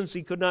 And since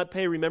he could not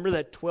pay, remember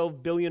that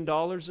 $12 billion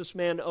this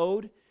man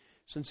owed?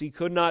 Since he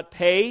could not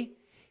pay,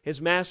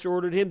 his master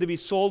ordered him to be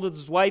sold with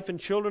his wife and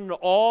children and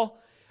all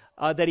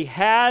that he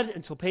had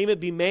until payment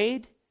be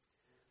made.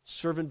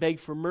 Servant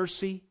begged for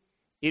mercy.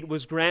 It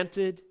was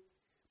granted.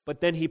 But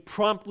then he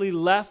promptly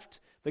left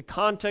the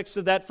context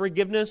of that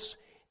forgiveness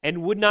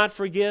and would not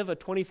forgive a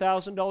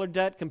 $20,000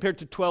 debt compared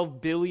to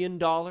 $12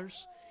 billion.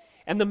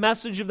 And the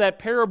message of that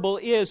parable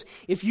is,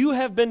 if you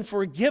have been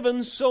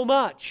forgiven so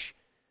much,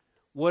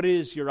 what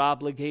is your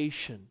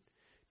obligation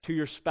to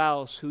your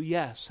spouse who,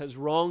 yes, has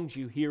wronged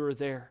you here or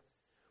there,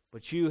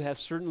 but you have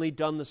certainly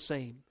done the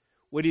same?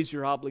 What is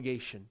your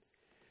obligation?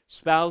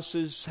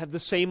 Spouses have the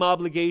same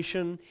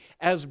obligation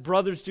as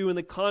brothers do in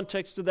the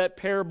context of that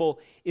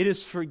parable. It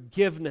is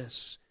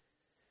forgiveness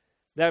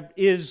that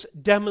is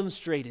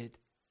demonstrated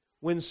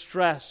when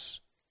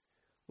stress,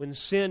 when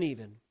sin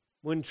even,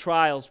 when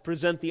trials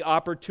present the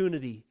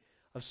opportunity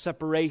of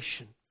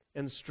separation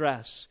and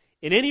stress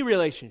in any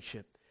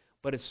relationship,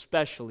 but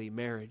especially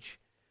marriage.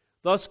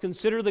 Thus,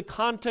 consider the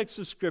context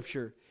of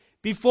Scripture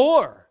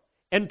before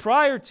and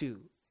prior to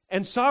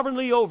and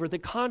sovereignly over the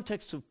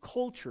context of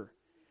culture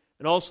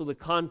and also the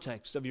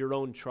context of your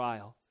own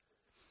trial.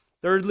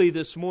 Thirdly,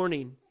 this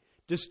morning,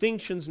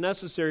 distinctions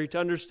necessary to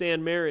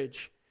understand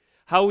marriage,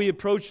 how we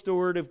approach the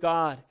Word of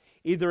God,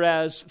 either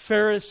as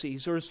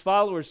Pharisees or as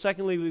followers.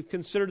 Secondly, we've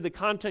considered the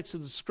context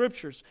of the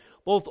Scriptures,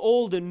 both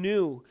old and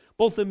new,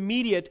 both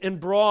immediate and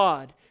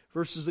broad,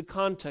 versus the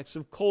context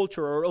of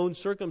culture or our own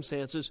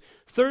circumstances.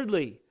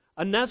 Thirdly,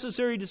 a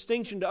necessary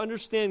distinction to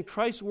understand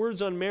Christ's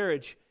words on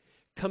marriage,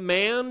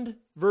 command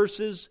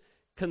versus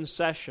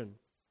concession.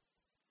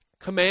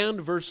 Command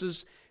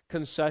versus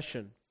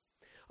concession.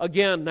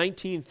 Again,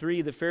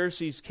 19:3, the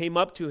Pharisees came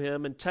up to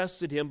him and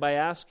tested him by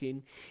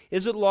asking,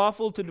 is it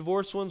lawful to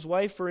divorce one's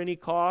wife for any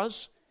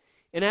cause?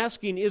 And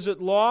asking, is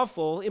it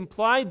lawful,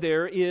 implied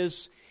there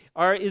is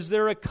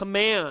there a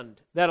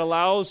command that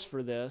allows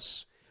for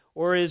this?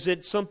 Or is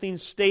it something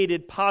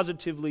stated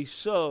positively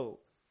so?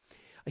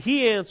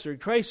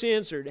 Christ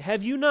answered,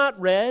 have you not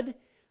read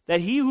that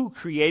He who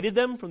created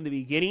them from the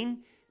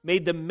beginning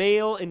made them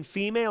male and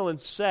female and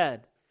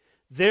said,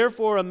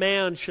 therefore a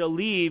man shall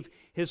leave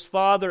his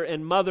father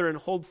and mother and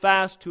hold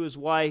fast to his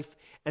wife,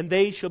 and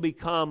they shall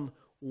become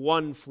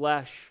one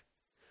flesh.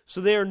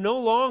 So they are no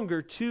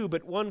longer two,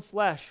 but one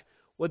flesh.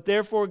 What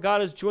therefore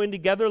God has joined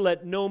together,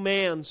 let no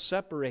man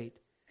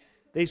separate.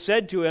 They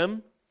said to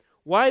him,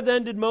 why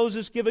then did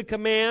Moses give a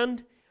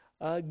command,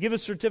 give a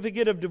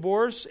certificate of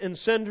divorce, and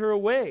send her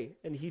away?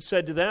 And he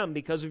said to them,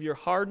 because of your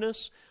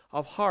hardness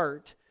of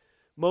heart,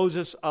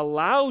 Moses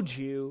allowed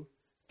you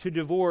to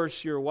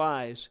divorce your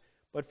wives.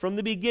 But from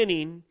the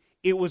beginning,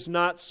 it was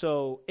not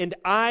so. And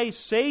I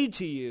say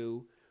to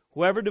you,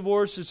 whoever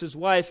divorces his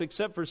wife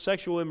except for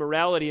sexual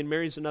immorality and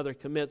marries another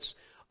commits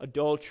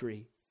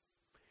adultery.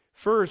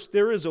 First,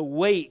 there is a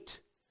weight.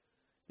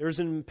 There is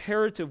an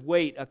imperative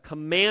weight, a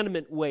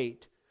commandment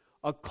weight,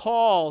 a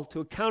call to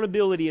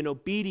accountability and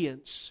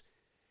obedience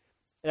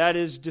that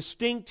is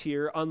distinct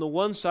here on the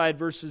one side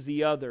versus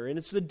the other. And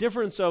it's the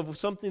difference of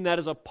something that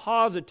is a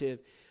positive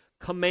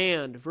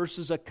command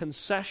versus a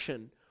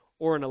concession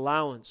or an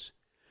allowance.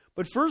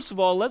 But first of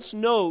all, let's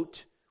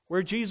note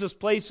where Jesus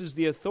places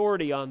the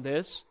authority on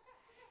this.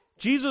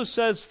 Jesus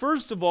says,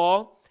 first of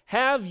all,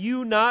 have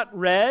you not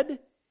read?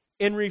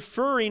 In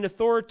referring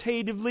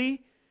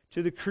authoritatively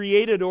to the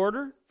created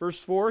order. Verse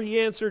 4, he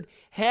answered,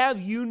 have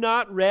you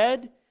not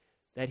read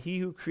that He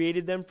who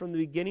created them from the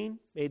beginning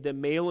made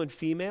them male and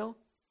female?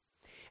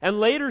 And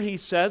later he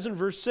says in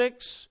verse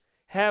 6,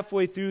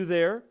 halfway through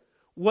there,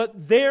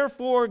 what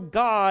therefore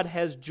God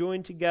has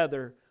joined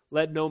together,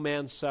 let no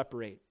man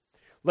separate.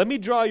 Let me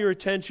draw your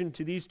attention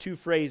to these two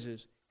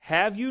phrases.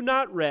 Have you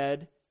not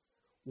read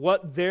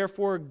what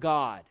therefore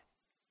God?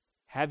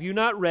 Have you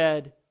not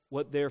read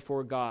what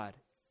therefore God?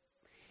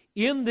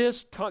 in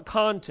this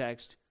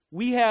context,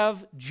 we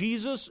have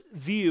Jesus'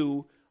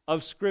 view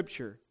of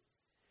Scripture.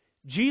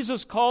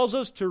 Jesus calls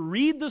us to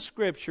read the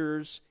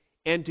Scriptures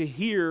and to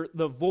hear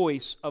the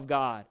voice of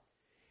God.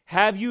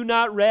 Have you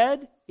not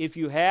read? If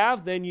you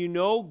have, then you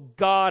know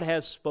God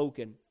has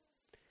spoken.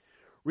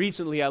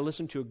 Recently, I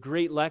listened to a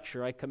great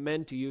lecture I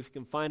commend to you. If you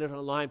can find it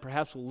online,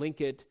 perhaps we'll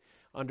link it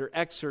under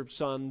excerpts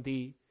on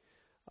the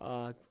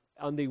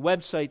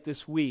website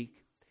this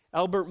week.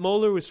 Albert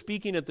Mohler was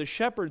speaking at the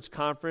Shepherds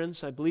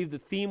Conference. I believe the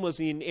theme was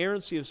the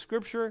inerrancy of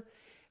Scripture,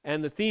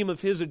 and the theme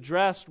of his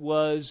address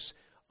was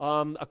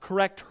a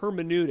correct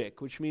hermeneutic,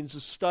 which means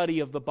the study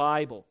of the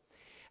Bible.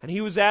 And he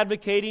was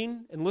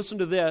advocating, and listen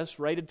to this,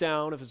 write it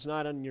down if it's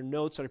not on your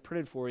notes that I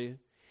printed for you.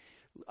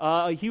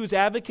 He was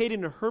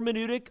advocating a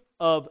hermeneutic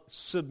of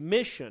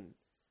submission,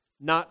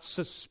 not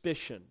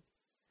suspicion.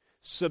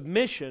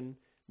 Submission,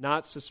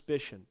 not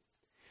suspicion.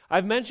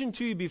 I've mentioned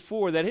to you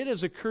before that it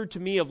has occurred to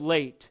me of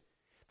late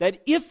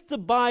that if the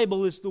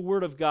Bible is the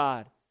Word of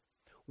God,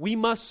 we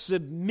must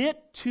submit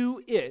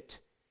to it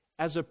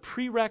as a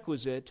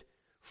prerequisite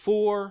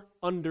for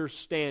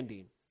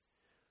understanding.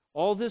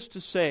 All this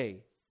to say,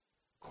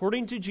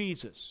 according to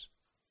Jesus,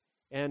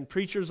 and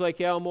preachers like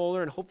Al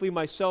Mohler, and hopefully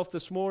myself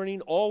this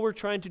morning, all we're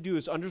trying to do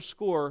is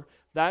underscore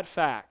that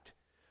fact.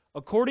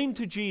 According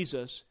to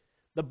Jesus,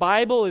 the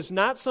Bible is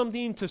not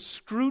something to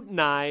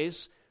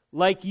scrutinize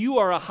like you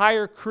are a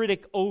higher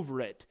critic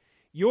over it.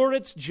 You're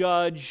its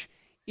judge,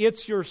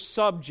 it's your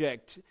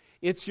subject,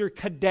 it's your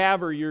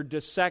cadaver you're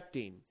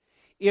dissecting.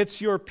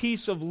 It's your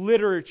piece of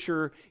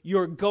literature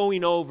you're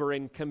going over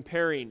and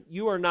comparing.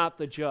 You are not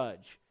the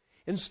judge.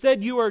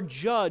 Instead, you are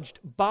judged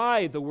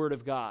by the Word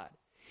of God.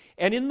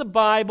 And in the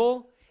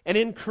Bible and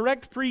in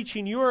correct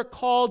preaching, you are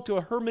called to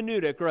a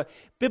hermeneutic or a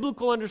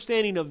biblical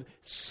understanding of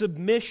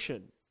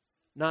submission,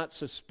 not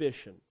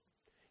suspicion.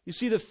 You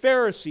see, the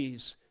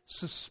Pharisees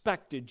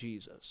suspected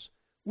Jesus.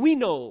 We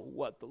know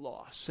what the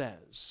law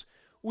says.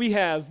 We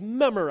have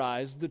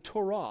memorized the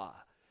Torah.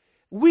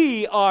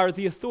 We are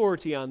the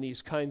authority on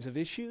these kinds of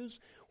issues.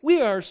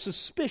 We are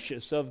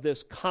suspicious of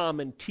this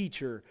common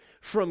teacher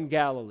from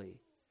Galilee.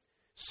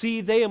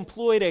 See, they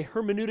employed a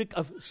hermeneutic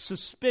of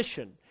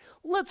suspicion.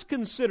 Let's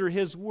consider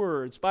his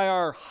words by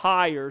our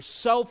higher,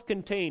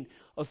 self-contained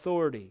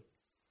authority.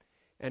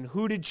 And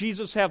who did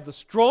Jesus have the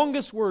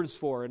strongest words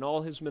for in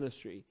all his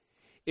ministry?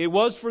 It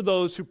was for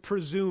those who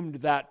presumed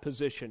that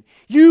position.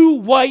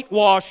 You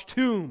whitewashed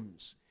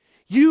tombs!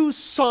 You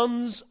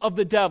sons of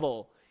the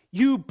devil!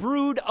 You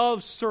brood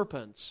of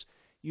serpents!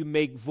 You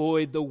make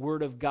void the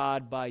word of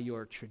God by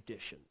your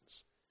traditions.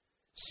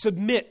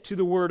 Submit to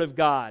the word of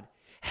God.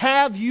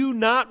 Have you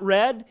not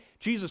read?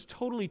 Jesus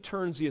totally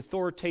turns the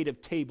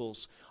authoritative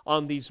tables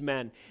on these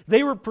men.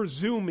 They were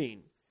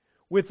presuming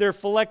with their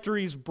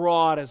phylacteries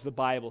broad, as the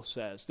Bible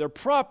says, their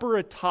proper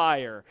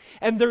attire,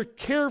 and their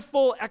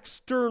careful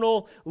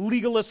external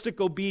legalistic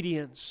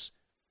obedience,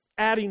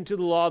 adding to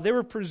the law. They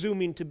were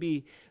presuming to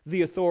be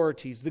the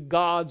authorities, the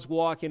gods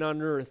walking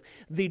on earth,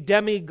 the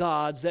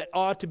demigods that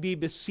ought to be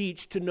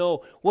beseeched to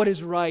know what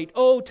is right.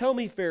 Oh, tell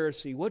me,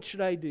 Pharisee, what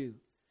should I do?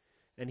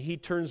 And he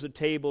turns the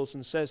tables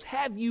and says,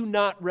 have you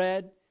not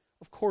read?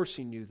 Of course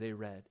he knew they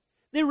read.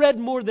 They read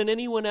more than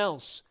anyone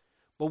else.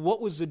 But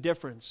what was the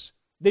difference?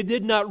 They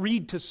did not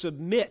read to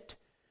submit.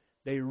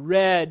 They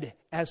read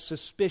as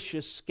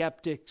suspicious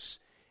skeptics,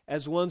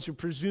 as ones who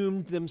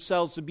presumed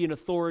themselves to be an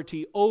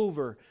authority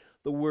over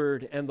the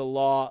Word and the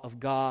law of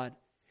God.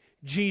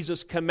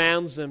 Jesus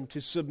commands them to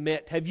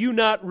submit. Have you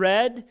not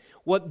read?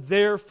 What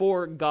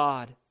therefore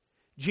God?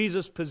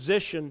 Jesus'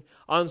 position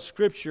on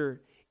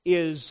Scripture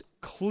is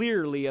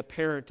clearly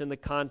apparent in the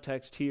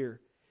context here.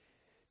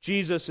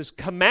 Jesus is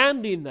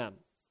commanding them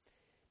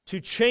to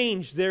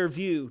change their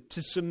view,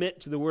 to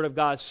submit to the Word of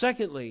God.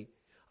 Secondly,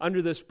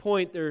 under this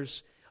point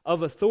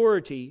of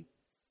authority,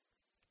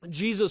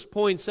 Jesus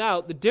points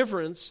out the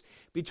difference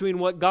between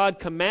what God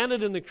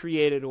commanded in the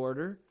created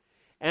order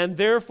and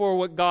therefore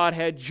what God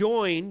had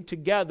joined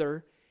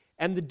together,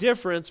 and the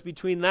difference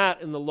between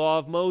that and the law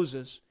of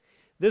Moses.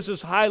 This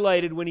is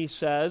highlighted when he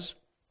says,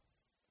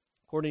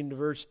 according to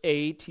verse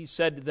 8, he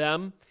said to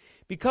them,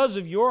 because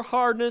of your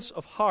hardness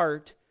of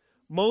heart,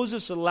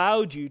 Moses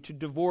allowed you to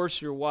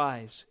divorce your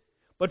wives.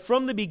 But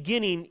from the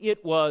beginning,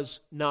 it was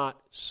not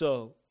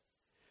so.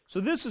 So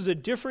this is a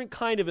different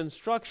kind of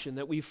instruction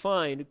that we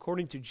find,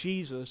 according to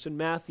Jesus, in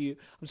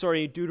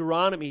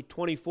Deuteronomy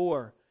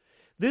 24.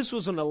 This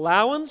was an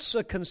allowance,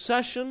 a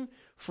concession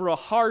for a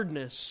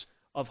hardness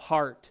of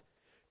heart.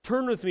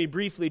 Turn with me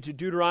briefly to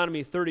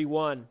Deuteronomy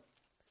 31.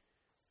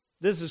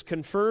 This is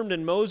confirmed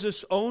in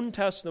Moses' own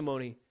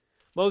testimony.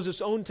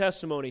 Moses' own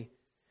testimony.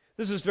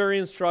 This is very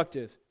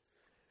instructive.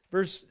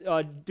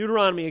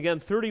 Deuteronomy, again,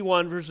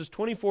 31, verses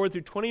 24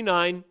 through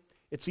 29.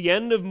 It's the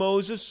end of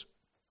Moses'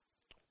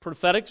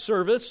 prophetic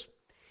service.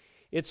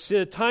 It's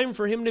time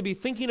for him to be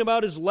thinking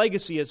about his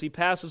legacy as he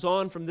passes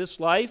on from this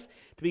life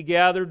to be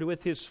gathered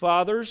with his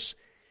fathers.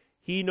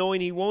 He, knowing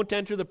he won't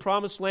enter the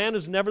promised land,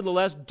 is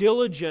nevertheless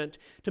diligent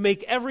to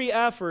make every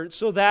effort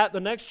so that the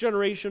next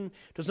generation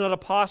does not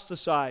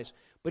apostatize.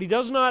 But he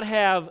does not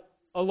have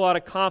a lot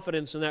of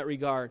confidence in that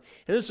regard.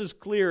 And this is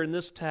clear in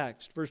this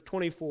text, verse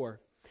 24.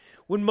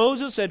 When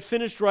Moses had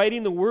finished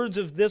writing the words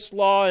of this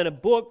law in a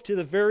book to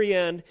the very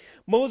end,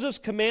 Moses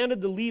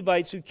commanded the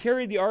Levites who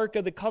carried the ark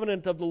of the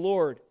covenant of the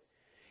Lord.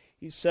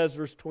 He says,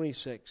 verse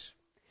 26,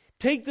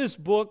 take this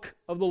book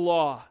of the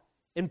law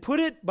and put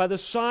it by the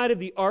side of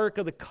the ark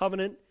of the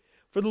covenant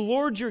for the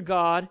Lord your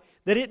God,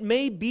 that it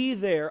may be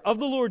there, of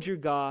the Lord your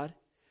God,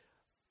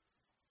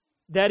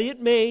 that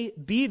it may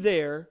be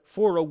there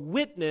for a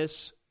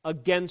witness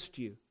against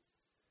you.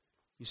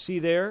 You see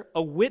there,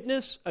 a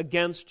witness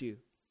against you.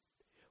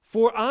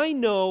 For I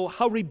know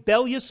how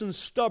rebellious and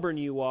stubborn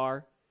you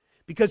are,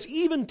 because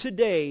even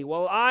today,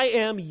 while I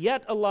am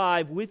yet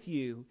alive with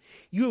you,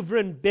 you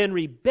have been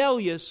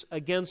rebellious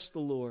against the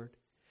Lord.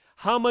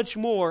 How much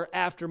more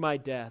after my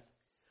death?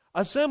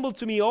 Assemble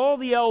to me all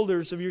the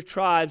elders of your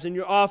tribes and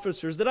your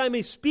officers, that I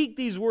may speak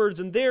these words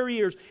in their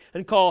ears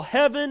and call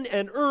heaven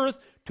and earth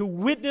to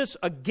witness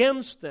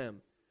against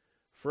them.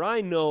 For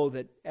I know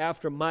that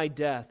after my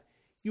death,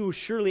 you will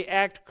surely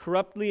act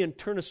corruptly and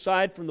turn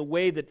aside from the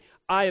way that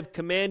I have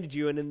commanded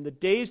you. And in the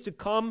days to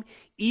come,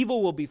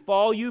 evil will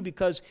befall you,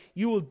 because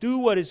you will do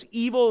what is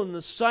evil in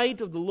the sight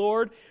of the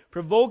Lord,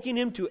 provoking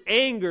him to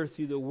anger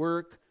through the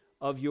work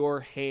of your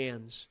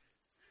hands.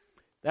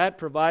 That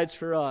provides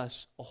for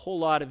us a whole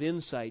lot of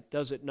insight,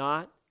 does it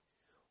not?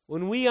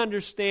 When we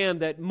understand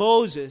that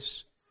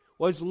Moses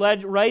was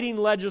writing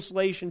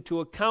legislation to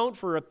account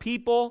for a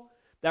people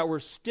that were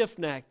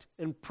stiff-necked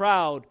and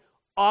proud,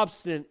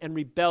 obstinate and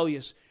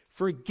rebellious,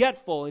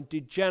 forgetful and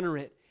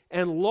degenerate,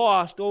 and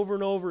lost over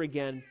and over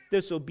again,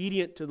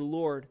 disobedient to the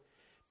Lord.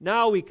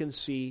 Now we can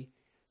see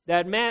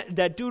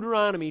that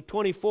Deuteronomy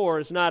 24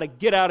 is not a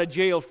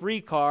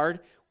get-out-of-jail-free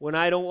card when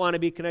I don't want to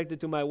be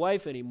connected to my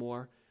wife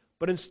anymore,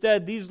 but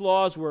instead these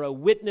laws were a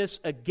witness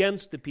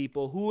against the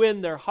people who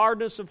in their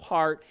hardness of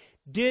heart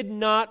did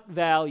not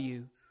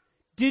value,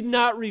 did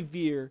not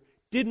revere,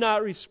 did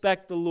not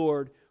respect the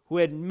Lord, who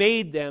had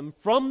made them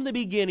from the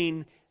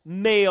beginning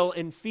male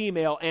and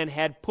female and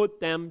had put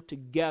them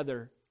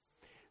together.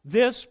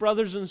 This,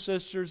 brothers and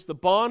sisters, the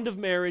bond of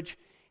marriage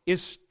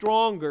is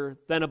stronger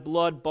than a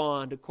blood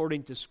bond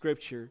according to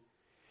Scripture.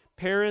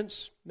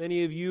 Parents,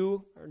 many of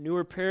you are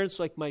newer parents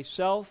like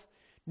myself.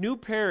 New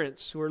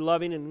parents who are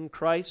loving and in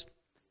Christ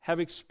have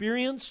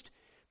experienced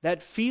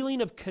that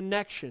feeling of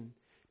connection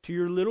to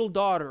your little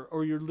daughter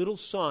or your little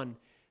son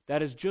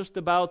that is just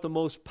about the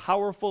most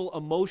powerful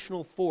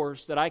emotional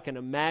force that I can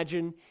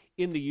imagine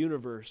in the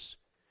universe.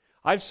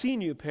 I've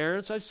seen you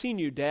parents, I've seen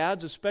you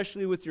dads,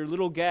 especially with your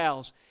little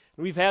gals.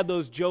 And we've had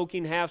those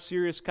joking,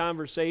 half-serious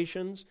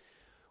conversations,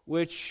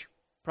 which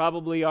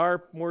probably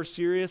are more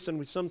serious than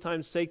we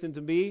sometimes take them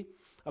to be,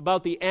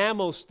 about the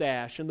ammo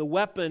stash and the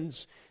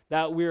weapons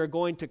that we are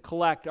going to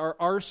collect, our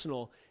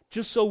arsenal,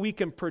 just so we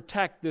can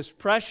protect this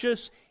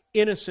precious,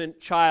 innocent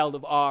child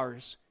of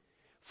ours.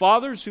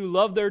 Fathers who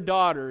love their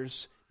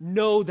daughters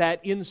know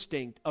that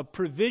instinct of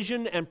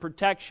provision and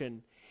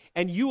protection,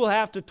 and you will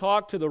have to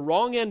talk to the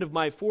wrong end of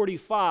my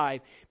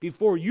 45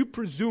 before you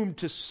presume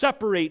to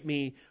separate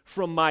me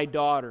from my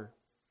daughter.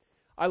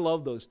 I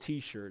love those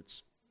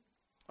T-shirts.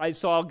 I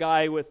saw a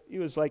guy he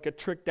was like a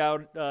tricked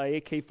out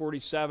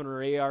AK-47 or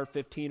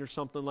AR-15 or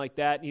something like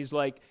that, and he's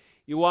like,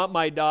 you want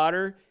my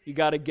daughter? You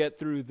got to get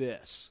through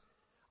this.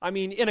 I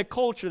mean, in a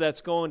culture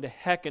that's going to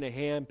heck in a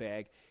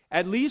handbag,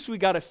 at least we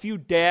got a few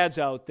dads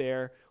out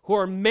there who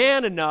are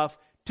man enough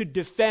to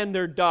defend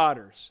their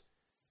daughters.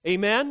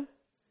 Amen?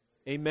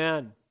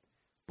 Amen.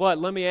 But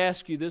let me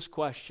ask you this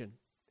question.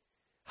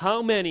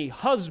 How many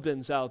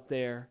husbands out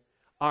there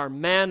are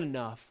man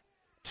enough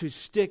to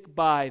stick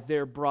by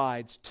their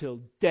brides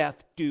till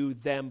death do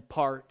them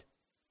part?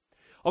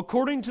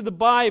 According to the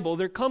Bible,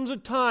 there comes a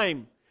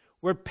time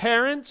where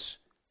parents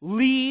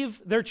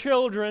leave their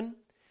children.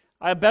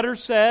 I better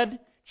said,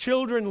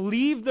 children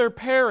leave their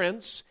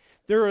parents.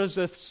 There is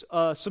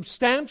a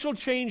substantial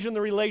change in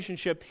the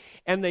relationship,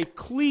 and they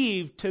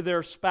cleave to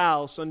their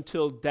spouse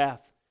until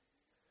death.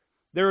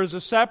 There is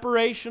a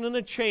separation and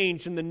a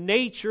change in the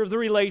nature of the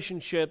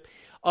relationship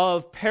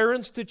of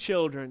parents to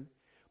children,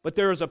 but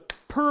there is a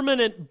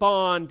permanent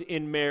bond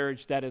in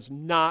marriage that is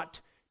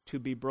not to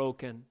be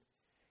broken.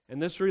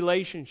 And this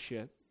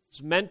relationship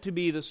is meant to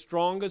be the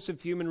strongest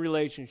of human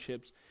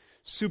relationships,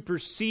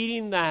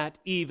 superseding that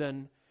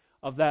even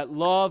of that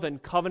love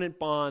and covenant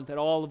bond that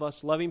all of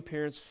us loving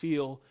parents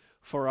feel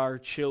for our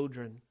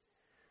children.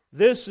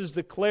 This is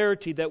the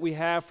clarity that we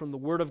have from the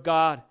Word of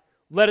God.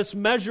 Let us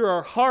measure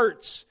our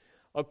hearts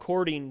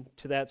according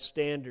to that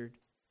standard.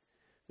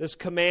 This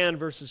command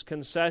versus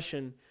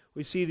concession,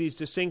 we see these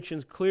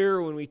distinctions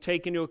clearer when we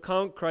take into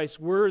account Christ's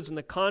words in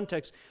the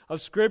context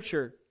of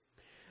Scripture.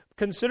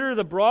 Consider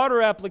the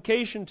broader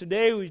application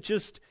today. We've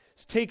just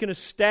taken a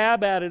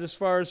stab at it as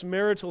far as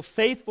marital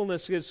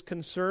faithfulness is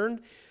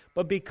concerned,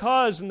 but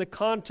because in the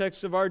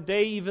context of our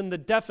day, even the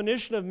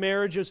definition of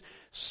marriage is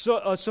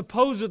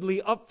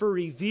supposedly up for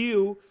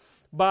review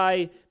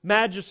by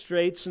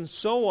magistrates and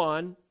so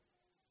on,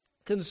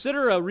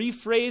 Consider a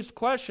rephrased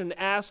question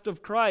asked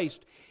of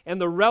Christ and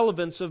the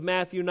relevance of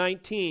Matthew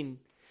 19.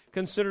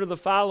 Consider the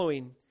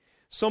following.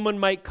 Someone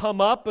might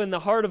come up in the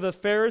heart of a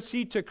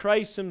Pharisee to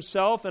Christ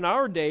himself in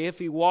our day if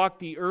he walked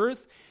the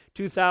earth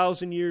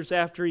 2,000 years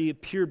after he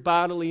appeared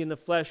bodily in the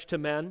flesh to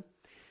men.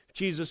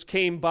 Jesus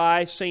came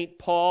by St.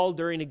 Paul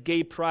during a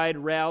gay pride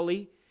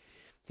rally.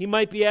 He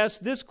might be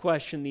asked this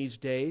question these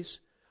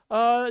days.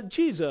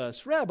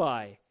 Jesus,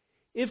 Rabbi,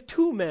 if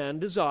two men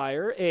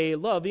desire a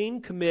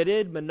loving,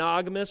 committed,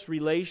 monogamous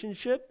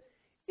relationship,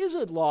 is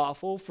it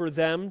lawful for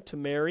them to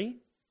marry?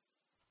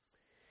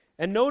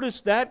 And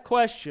notice that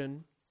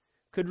question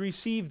could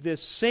receive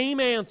this same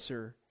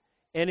answer,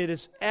 and it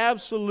is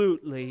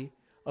absolutely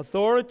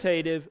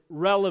authoritative,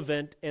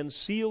 relevant, and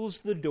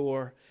seals the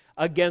door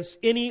against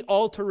any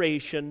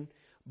alteration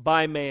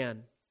by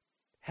man.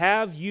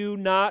 Have you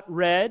not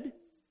read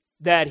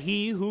that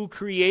he who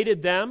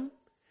created them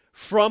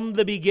from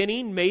the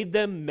beginning made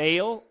them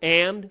male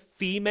and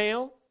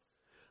female?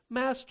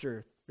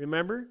 Master,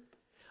 remember?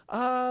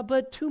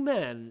 But two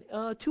men,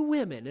 two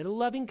women in a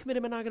loving,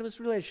 committed, monogamous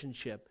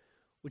relationship,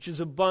 which is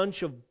a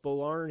bunch of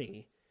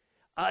baloney.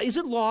 Is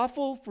it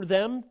lawful for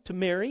them to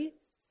marry?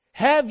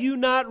 Have you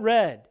not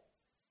read,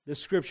 the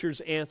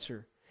Scriptures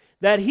answer,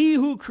 that he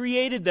who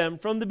created them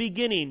from the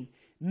beginning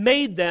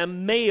made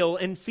them male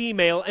and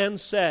female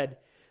and said,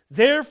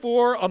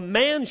 therefore a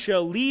man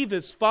shall leave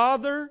his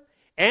father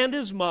and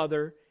his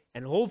mother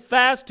and hold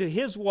fast to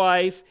his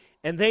wife,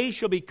 and they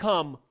shall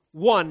become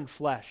one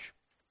flesh.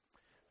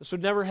 This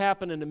would never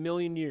happen in a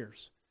million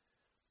years.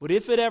 But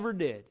if it ever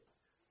did,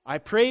 I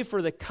pray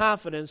for the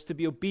confidence to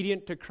be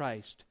obedient to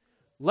Christ.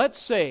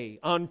 Let's say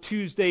on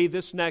Tuesday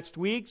this next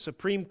week,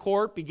 Supreme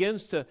Court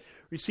begins to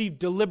receive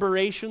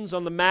deliberations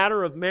on the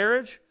matter of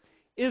marriage.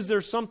 Is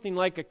there something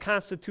like a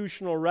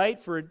constitutional right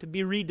for it to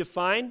be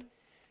redefined? And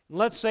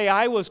let's say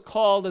I was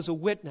called as a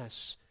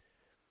witness,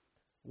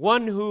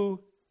 one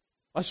who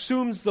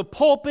assumes the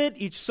pulpit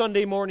each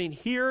Sunday morning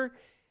here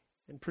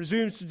and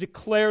presumes to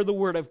declare the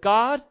Word of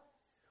God.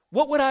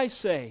 What would I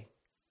say?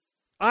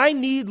 I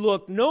need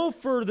look no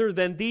further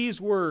than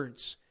these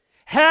words.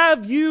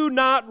 Have you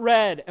not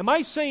read? Am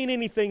I saying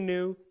anything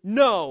new?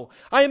 No.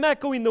 I am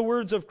echoing the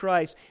words of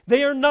Christ.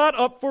 They are not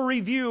up for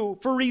review,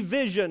 for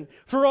revision,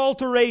 for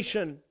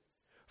alteration,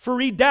 for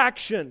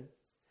redaction.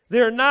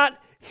 They are not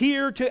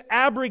here to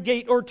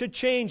abrogate or to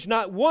change,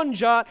 not one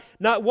jot,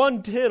 not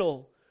one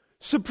tittle.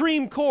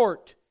 Supreme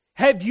Court,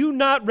 have you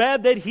not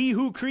read that he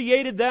who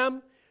created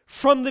them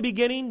from the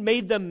beginning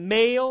made them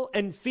male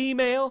and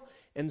female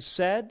and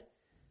said,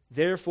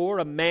 therefore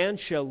a man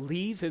shall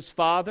leave his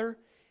father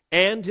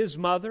and his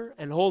mother,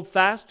 and hold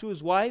fast to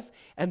his wife,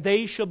 and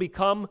they shall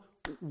become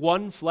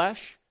one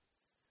flesh?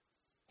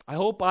 I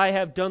hope I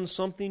have done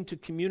something to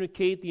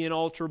communicate the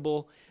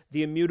inalterable,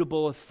 the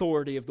immutable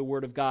authority of the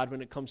Word of God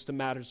when it comes to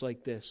matters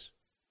like this.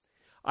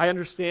 I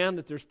understand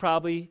that there's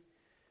probably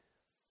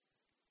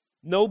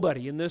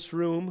nobody in this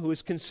room who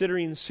is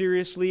considering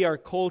seriously our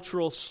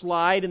cultural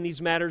slide in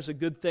these matters a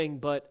good thing,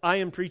 but I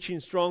am preaching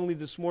strongly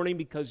this morning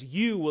because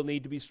you will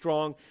need to be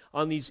strong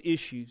on these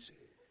issues.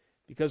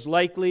 Because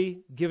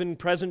likely, given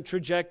present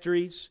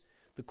trajectories,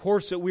 the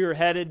course that we are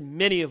headed,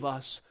 many of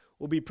us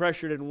will be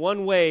pressured in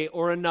one way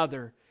or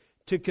another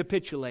to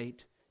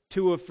capitulate,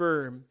 to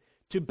affirm,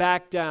 to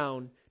back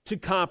down, to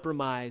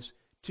compromise,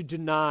 to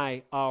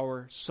deny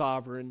our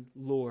sovereign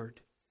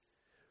Lord.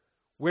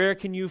 Where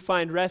can you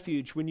find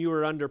refuge when you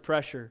are under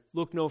pressure?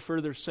 Look no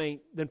further,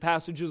 saint, than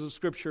passages of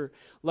Scripture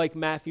like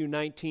Matthew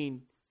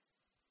 19.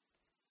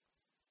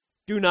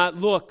 Do not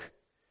look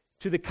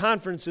to the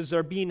conferences that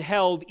are being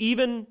held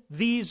even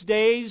these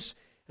days.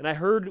 And I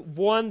heard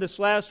one this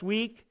last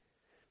week.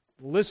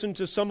 Listen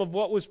to some of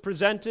what was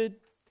presented.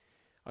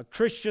 A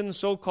Christian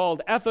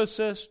so-called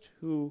ethicist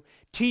who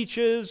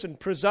teaches and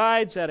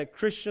presides at a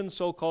Christian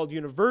so-called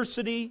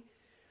university,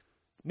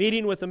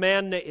 meeting with a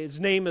man, his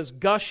name is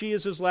Gushy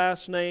is his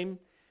last name.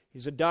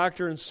 He's a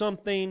doctor in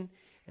something,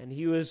 and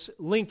he was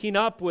linking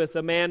up with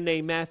a man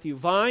named Matthew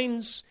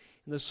Vines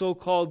in the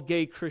so-called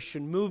gay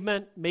Christian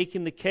movement,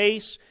 making the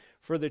case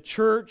for the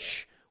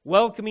church,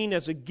 welcoming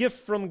as a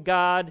gift from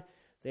God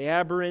the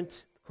aberrant,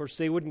 of course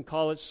they wouldn't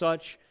call it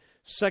such,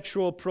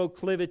 sexual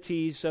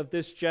proclivities of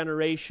this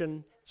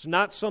generation. It's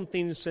not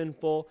something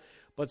sinful,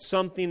 but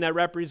something that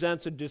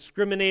represents a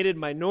discriminated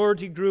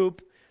minority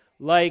group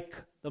like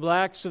the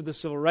blacks of the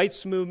civil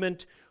rights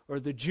movement or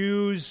the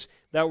Jews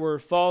that were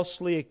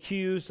falsely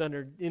accused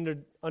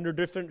under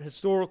different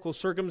historical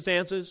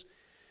circumstances,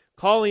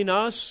 calling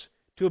us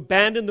to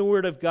abandon the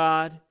Word of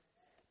God,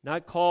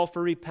 not call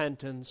for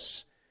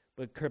repentance,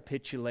 but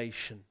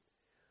capitulation.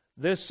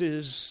 This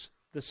is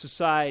the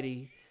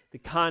society, the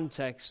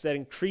context that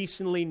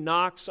increasingly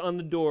knocks on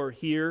the door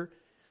here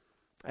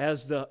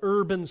as the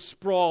urban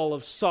sprawl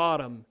of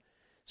Sodom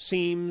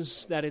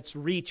seems that it's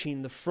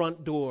reaching the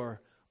front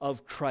door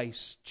of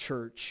Christ's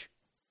church.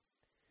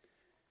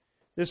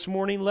 This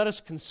morning, let us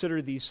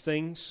consider these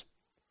things,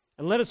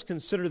 and let us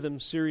consider them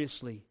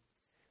seriously.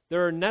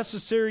 There are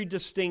necessary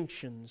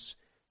distinctions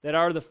that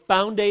are the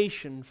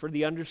foundation for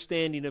the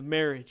understanding of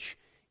marriage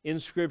in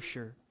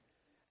Scripture.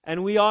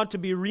 And we ought to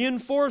be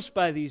reinforced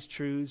by these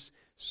truths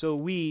so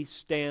we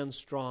stand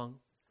strong.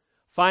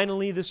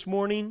 Finally, this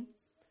morning,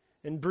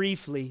 and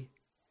briefly,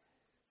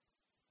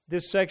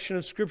 this section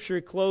of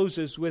Scripture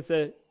closes with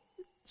a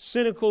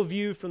cynical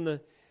view from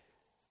the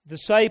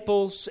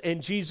disciples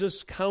and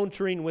Jesus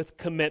countering with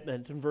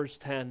commitment in verse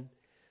 10.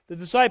 The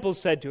disciples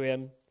said to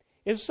him,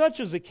 "If such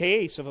is the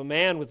case of a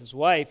man with his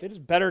wife, it is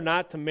better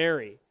not to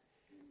marry."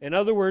 In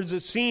other words,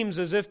 it seems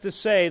as if to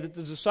say that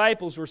the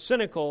disciples were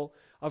cynical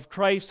of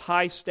Christ's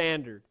high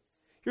standard.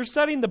 You're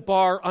setting the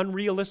bar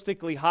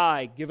unrealistically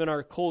high, given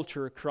our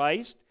culture of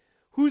Christ.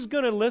 Who's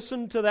going to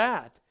listen to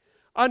that?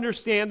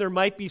 Understand there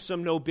might be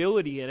some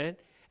nobility in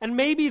it, and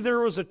maybe there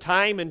was a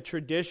time in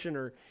tradition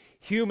or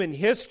human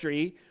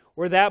history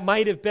where that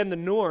might have been the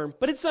norm,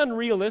 but it's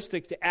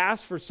unrealistic to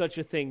ask for such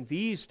a thing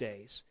these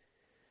days.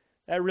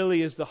 That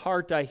really is the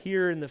heart I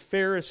hear in the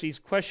Pharisees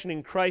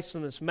questioning Christ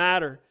on this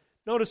matter.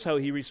 Notice how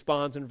he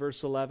responds in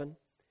verse 11.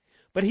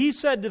 But he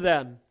said to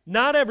them,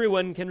 "Not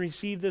everyone can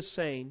receive this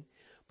saying,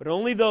 but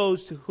only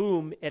those to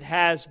whom it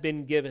has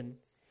been given."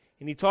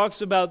 And he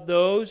talks about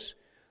those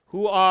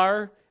who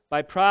are,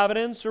 by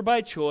providence or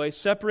by choice,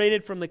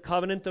 separated from the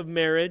covenant of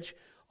marriage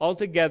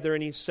altogether.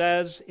 And he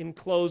says in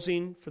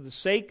closing, for the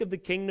sake of the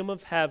kingdom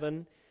of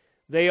heaven,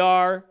 they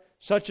are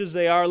such as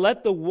they are.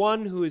 Let the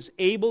one who is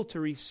able to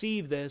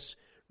receive this,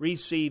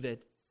 receive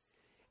it.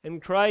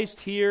 And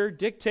Christ here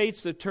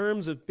dictates the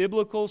terms of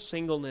biblical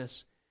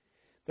singleness.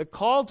 The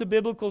call to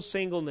biblical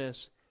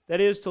singleness,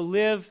 that is to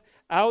live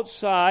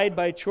outside,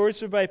 by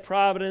choice or by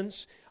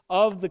providence,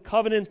 of the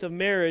covenant of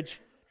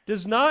marriage,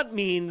 does not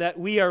mean that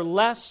we are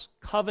less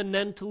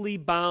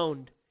covenantally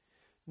bound.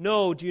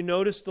 No, do you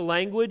notice the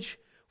language?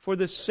 For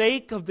the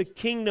sake of the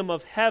kingdom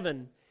of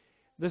heaven,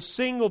 the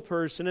single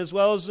person as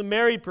well as the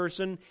married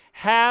person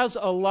has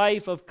a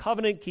life of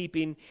covenant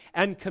keeping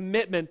and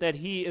commitment that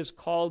he is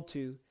called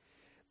to.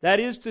 That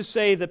is to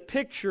say, the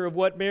picture of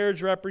what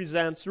marriage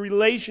represents, the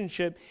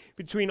relationship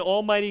between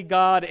Almighty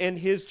God and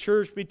His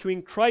church,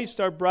 between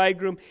Christ our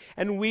bridegroom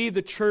and we,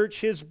 the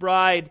church, His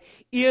bride,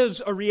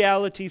 is a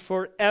reality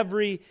for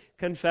every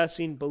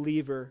confessing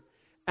believer.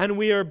 And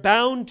we are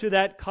bound to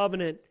that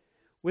covenant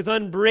with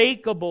an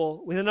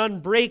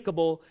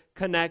unbreakable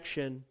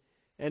connection.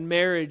 And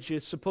marriage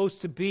is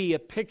supposed to be a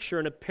picture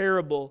and a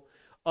parable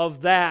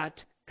of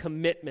that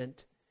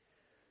commitment.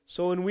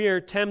 So when we are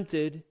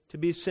tempted to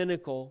be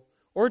cynical,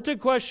 or to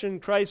question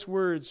Christ's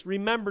words,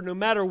 remember, no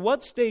matter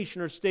what station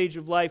or stage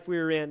of life we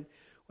are in,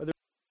 whether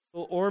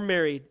single or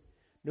married,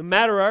 no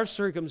matter our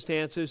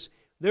circumstances,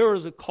 there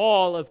is a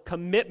call of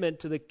commitment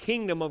to the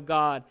kingdom of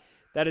God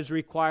that is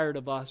required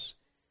of us.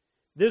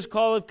 This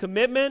call of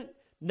commitment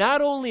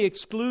not only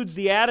excludes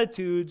the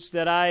attitudes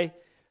that I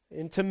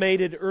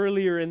intimated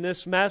earlier in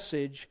this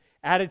message,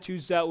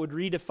 attitudes that would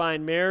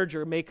redefine marriage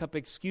or make up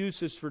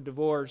excuses for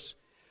divorce,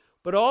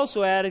 but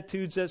also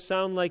attitudes that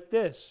sound like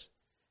this.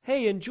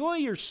 Hey, enjoy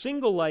your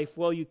single life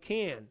while you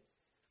can.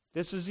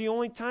 This is the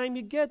only time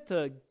you get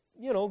to,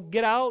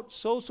 get out,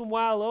 sow some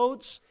wild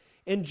oats,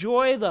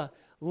 enjoy the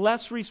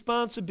less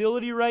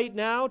responsibility right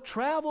now,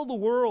 travel the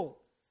world.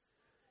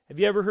 Have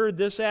you ever heard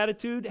this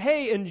attitude?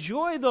 Hey,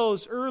 enjoy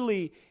those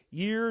early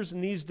years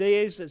in these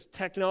days as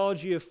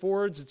technology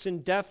affords. It's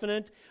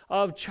indefinite,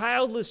 of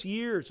childless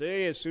years.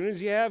 Hey, as soon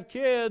as you have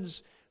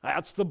kids,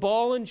 that's the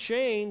ball and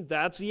chain.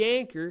 That's the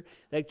anchor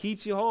that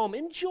keeps you home.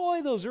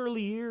 Enjoy those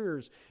early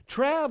years.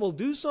 Travel.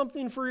 Do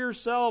something for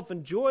yourself.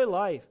 Enjoy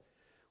life.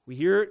 We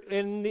hear it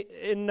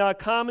in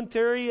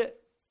commentary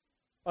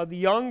of the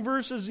young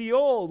versus the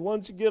old.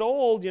 Once you get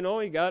old,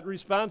 you got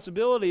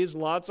responsibilities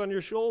and lots on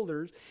your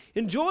shoulders.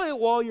 Enjoy it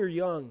while you're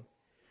young.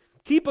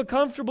 Keep a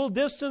comfortable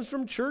distance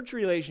from church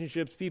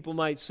relationships, people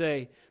might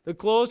say. The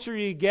closer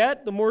you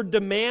get, the more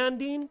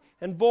demanding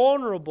and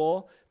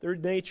vulnerable the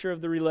nature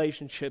of the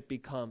relationship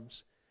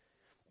becomes.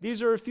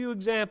 These are a few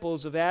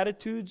examples of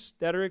attitudes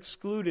that are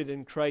excluded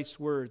in Christ's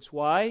words.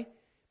 Why?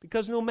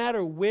 Because no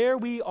matter where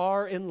we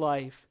are in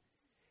life,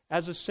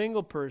 as a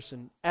single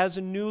person, as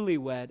a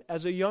newlywed,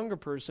 as a younger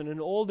person, an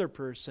older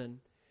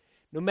person,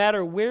 no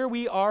matter where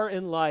we are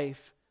in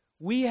life,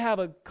 we have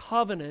a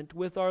covenant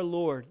with our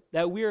Lord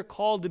that we are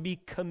called to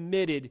be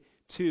committed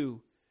to.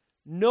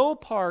 No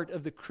part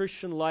of the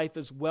Christian life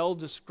is well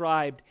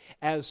described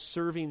as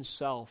serving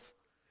self.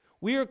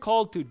 We are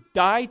called to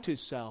die to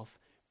self,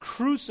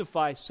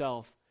 crucify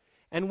self.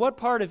 And what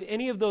part of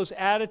any of those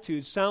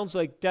attitudes sounds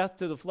like death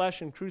to the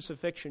flesh and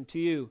crucifixion to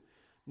you?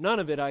 None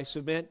of it, I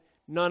submit.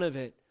 None of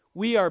it.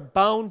 We are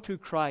bound to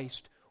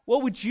Christ.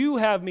 What would you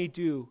have me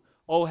do,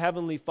 O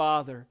Heavenly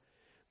Father?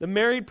 The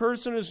married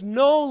person is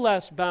no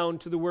less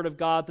bound to the Word of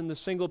God than the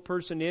single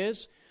person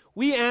is.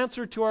 We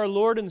answer to our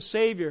Lord and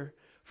Savior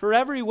for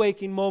every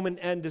waking moment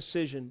and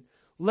decision.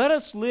 Let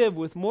us live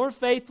with more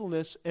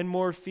faithfulness and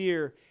more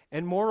fear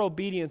and more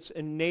obedience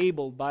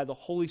enabled by the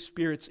Holy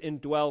Spirit's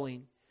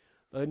indwelling,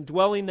 the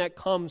indwelling that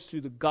comes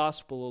through the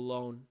gospel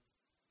alone.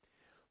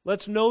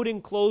 Let's note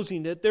in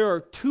closing that there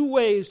are two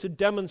ways to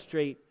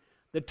demonstrate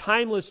the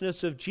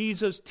timelessness of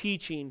Jesus'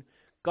 teaching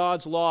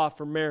God's law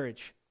for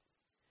marriage.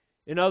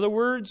 In other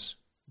words,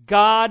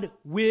 God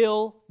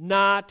will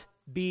not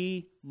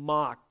be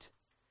mocked.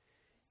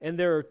 And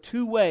there are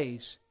two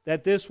ways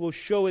that this will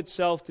show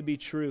itself to be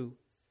true.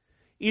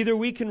 Either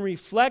we can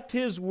reflect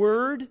His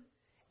Word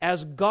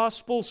as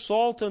gospel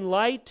salt and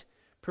light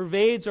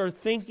pervades our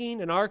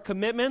thinking and our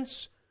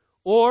commitments,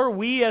 or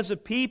we as a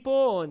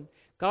people, and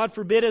God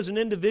forbid as an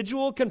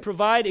individual, can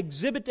provide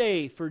exhibit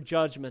A for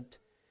judgment.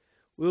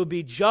 We will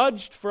be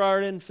judged for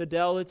our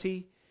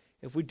infidelity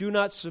if we do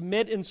not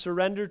submit and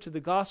surrender to the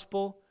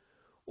gospel,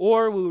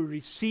 or we will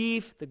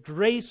receive the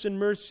grace and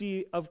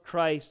mercy of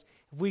Christ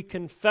if we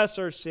confess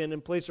our sin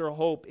and place our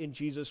hope in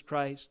Jesus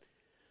Christ.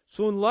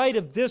 So in light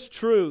of this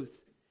truth,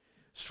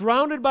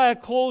 surrounded by a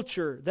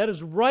culture that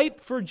is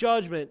ripe for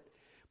judgment,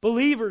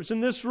 believers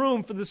in this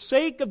room, for the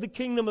sake of the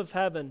kingdom of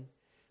heaven,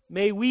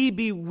 may we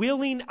be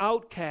willing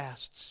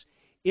outcasts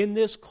in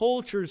this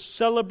culture's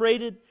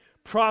celebrated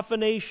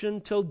profanation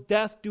till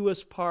death do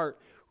us part,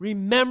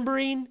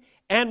 remembering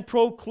and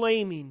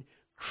proclaiming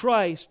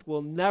Christ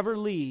will never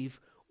leave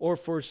or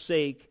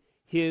forsake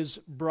His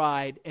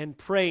bride, and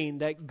praying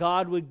that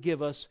God would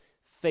give us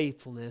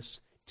faithfulness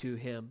to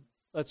Him.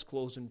 Let's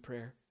close in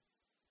prayer.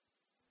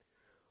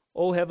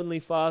 O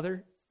Heavenly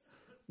Father,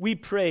 we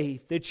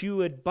pray that You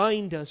would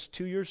bind us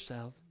to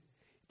Yourself,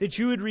 that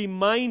You would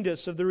remind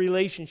us of the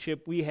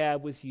relationship we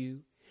have with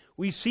You.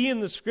 We see in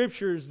the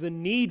Scriptures the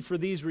need for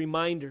these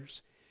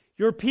reminders.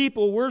 Your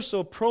people were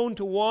so prone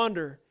to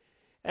wander,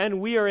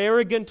 and we are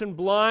arrogant and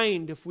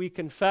blind if we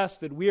confess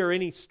that we are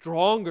any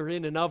stronger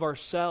in and of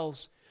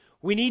ourselves.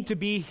 We need to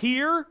be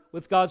here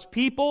with God's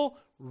people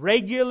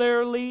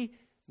regularly.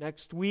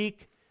 Next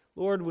week,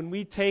 Lord, when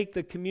we take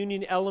the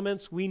communion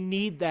elements, we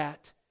need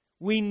that.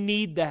 We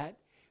need that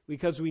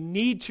because we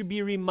need to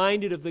be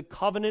reminded of the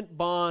covenant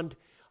bond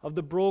of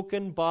the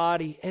broken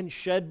body and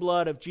shed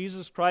blood of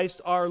Jesus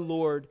Christ our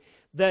Lord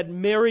that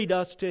married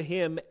us to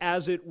Him,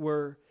 as it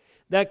were,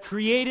 that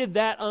created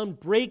that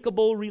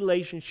unbreakable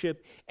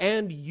relationship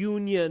and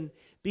union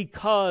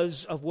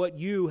because of what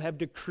You have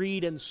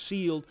decreed and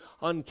sealed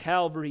on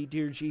Calvary,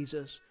 dear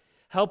Jesus.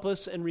 Help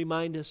us and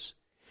remind us.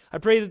 I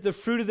pray that the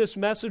fruit of this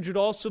message would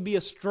also be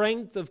a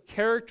strength of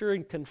character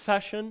and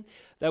confession,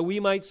 that we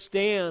might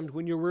stand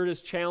when Your word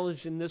is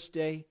challenged in this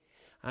day.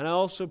 And I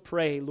also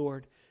pray,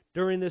 Lord,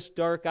 during this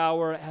dark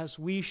hour, as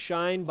we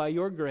shine by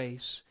Your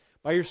grace,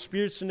 by Your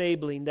Spirit's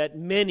enabling, that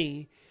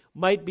many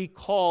might be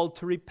called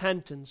to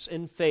repentance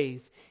and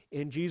faith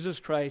in Jesus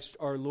Christ,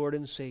 our Lord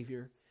and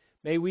Savior.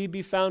 May we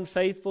be found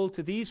faithful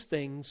to these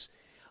things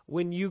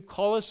when You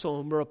call us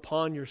home or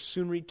upon Your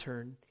soon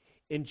return.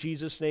 In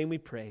Jesus' name we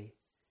pray.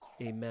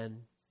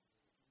 Amen.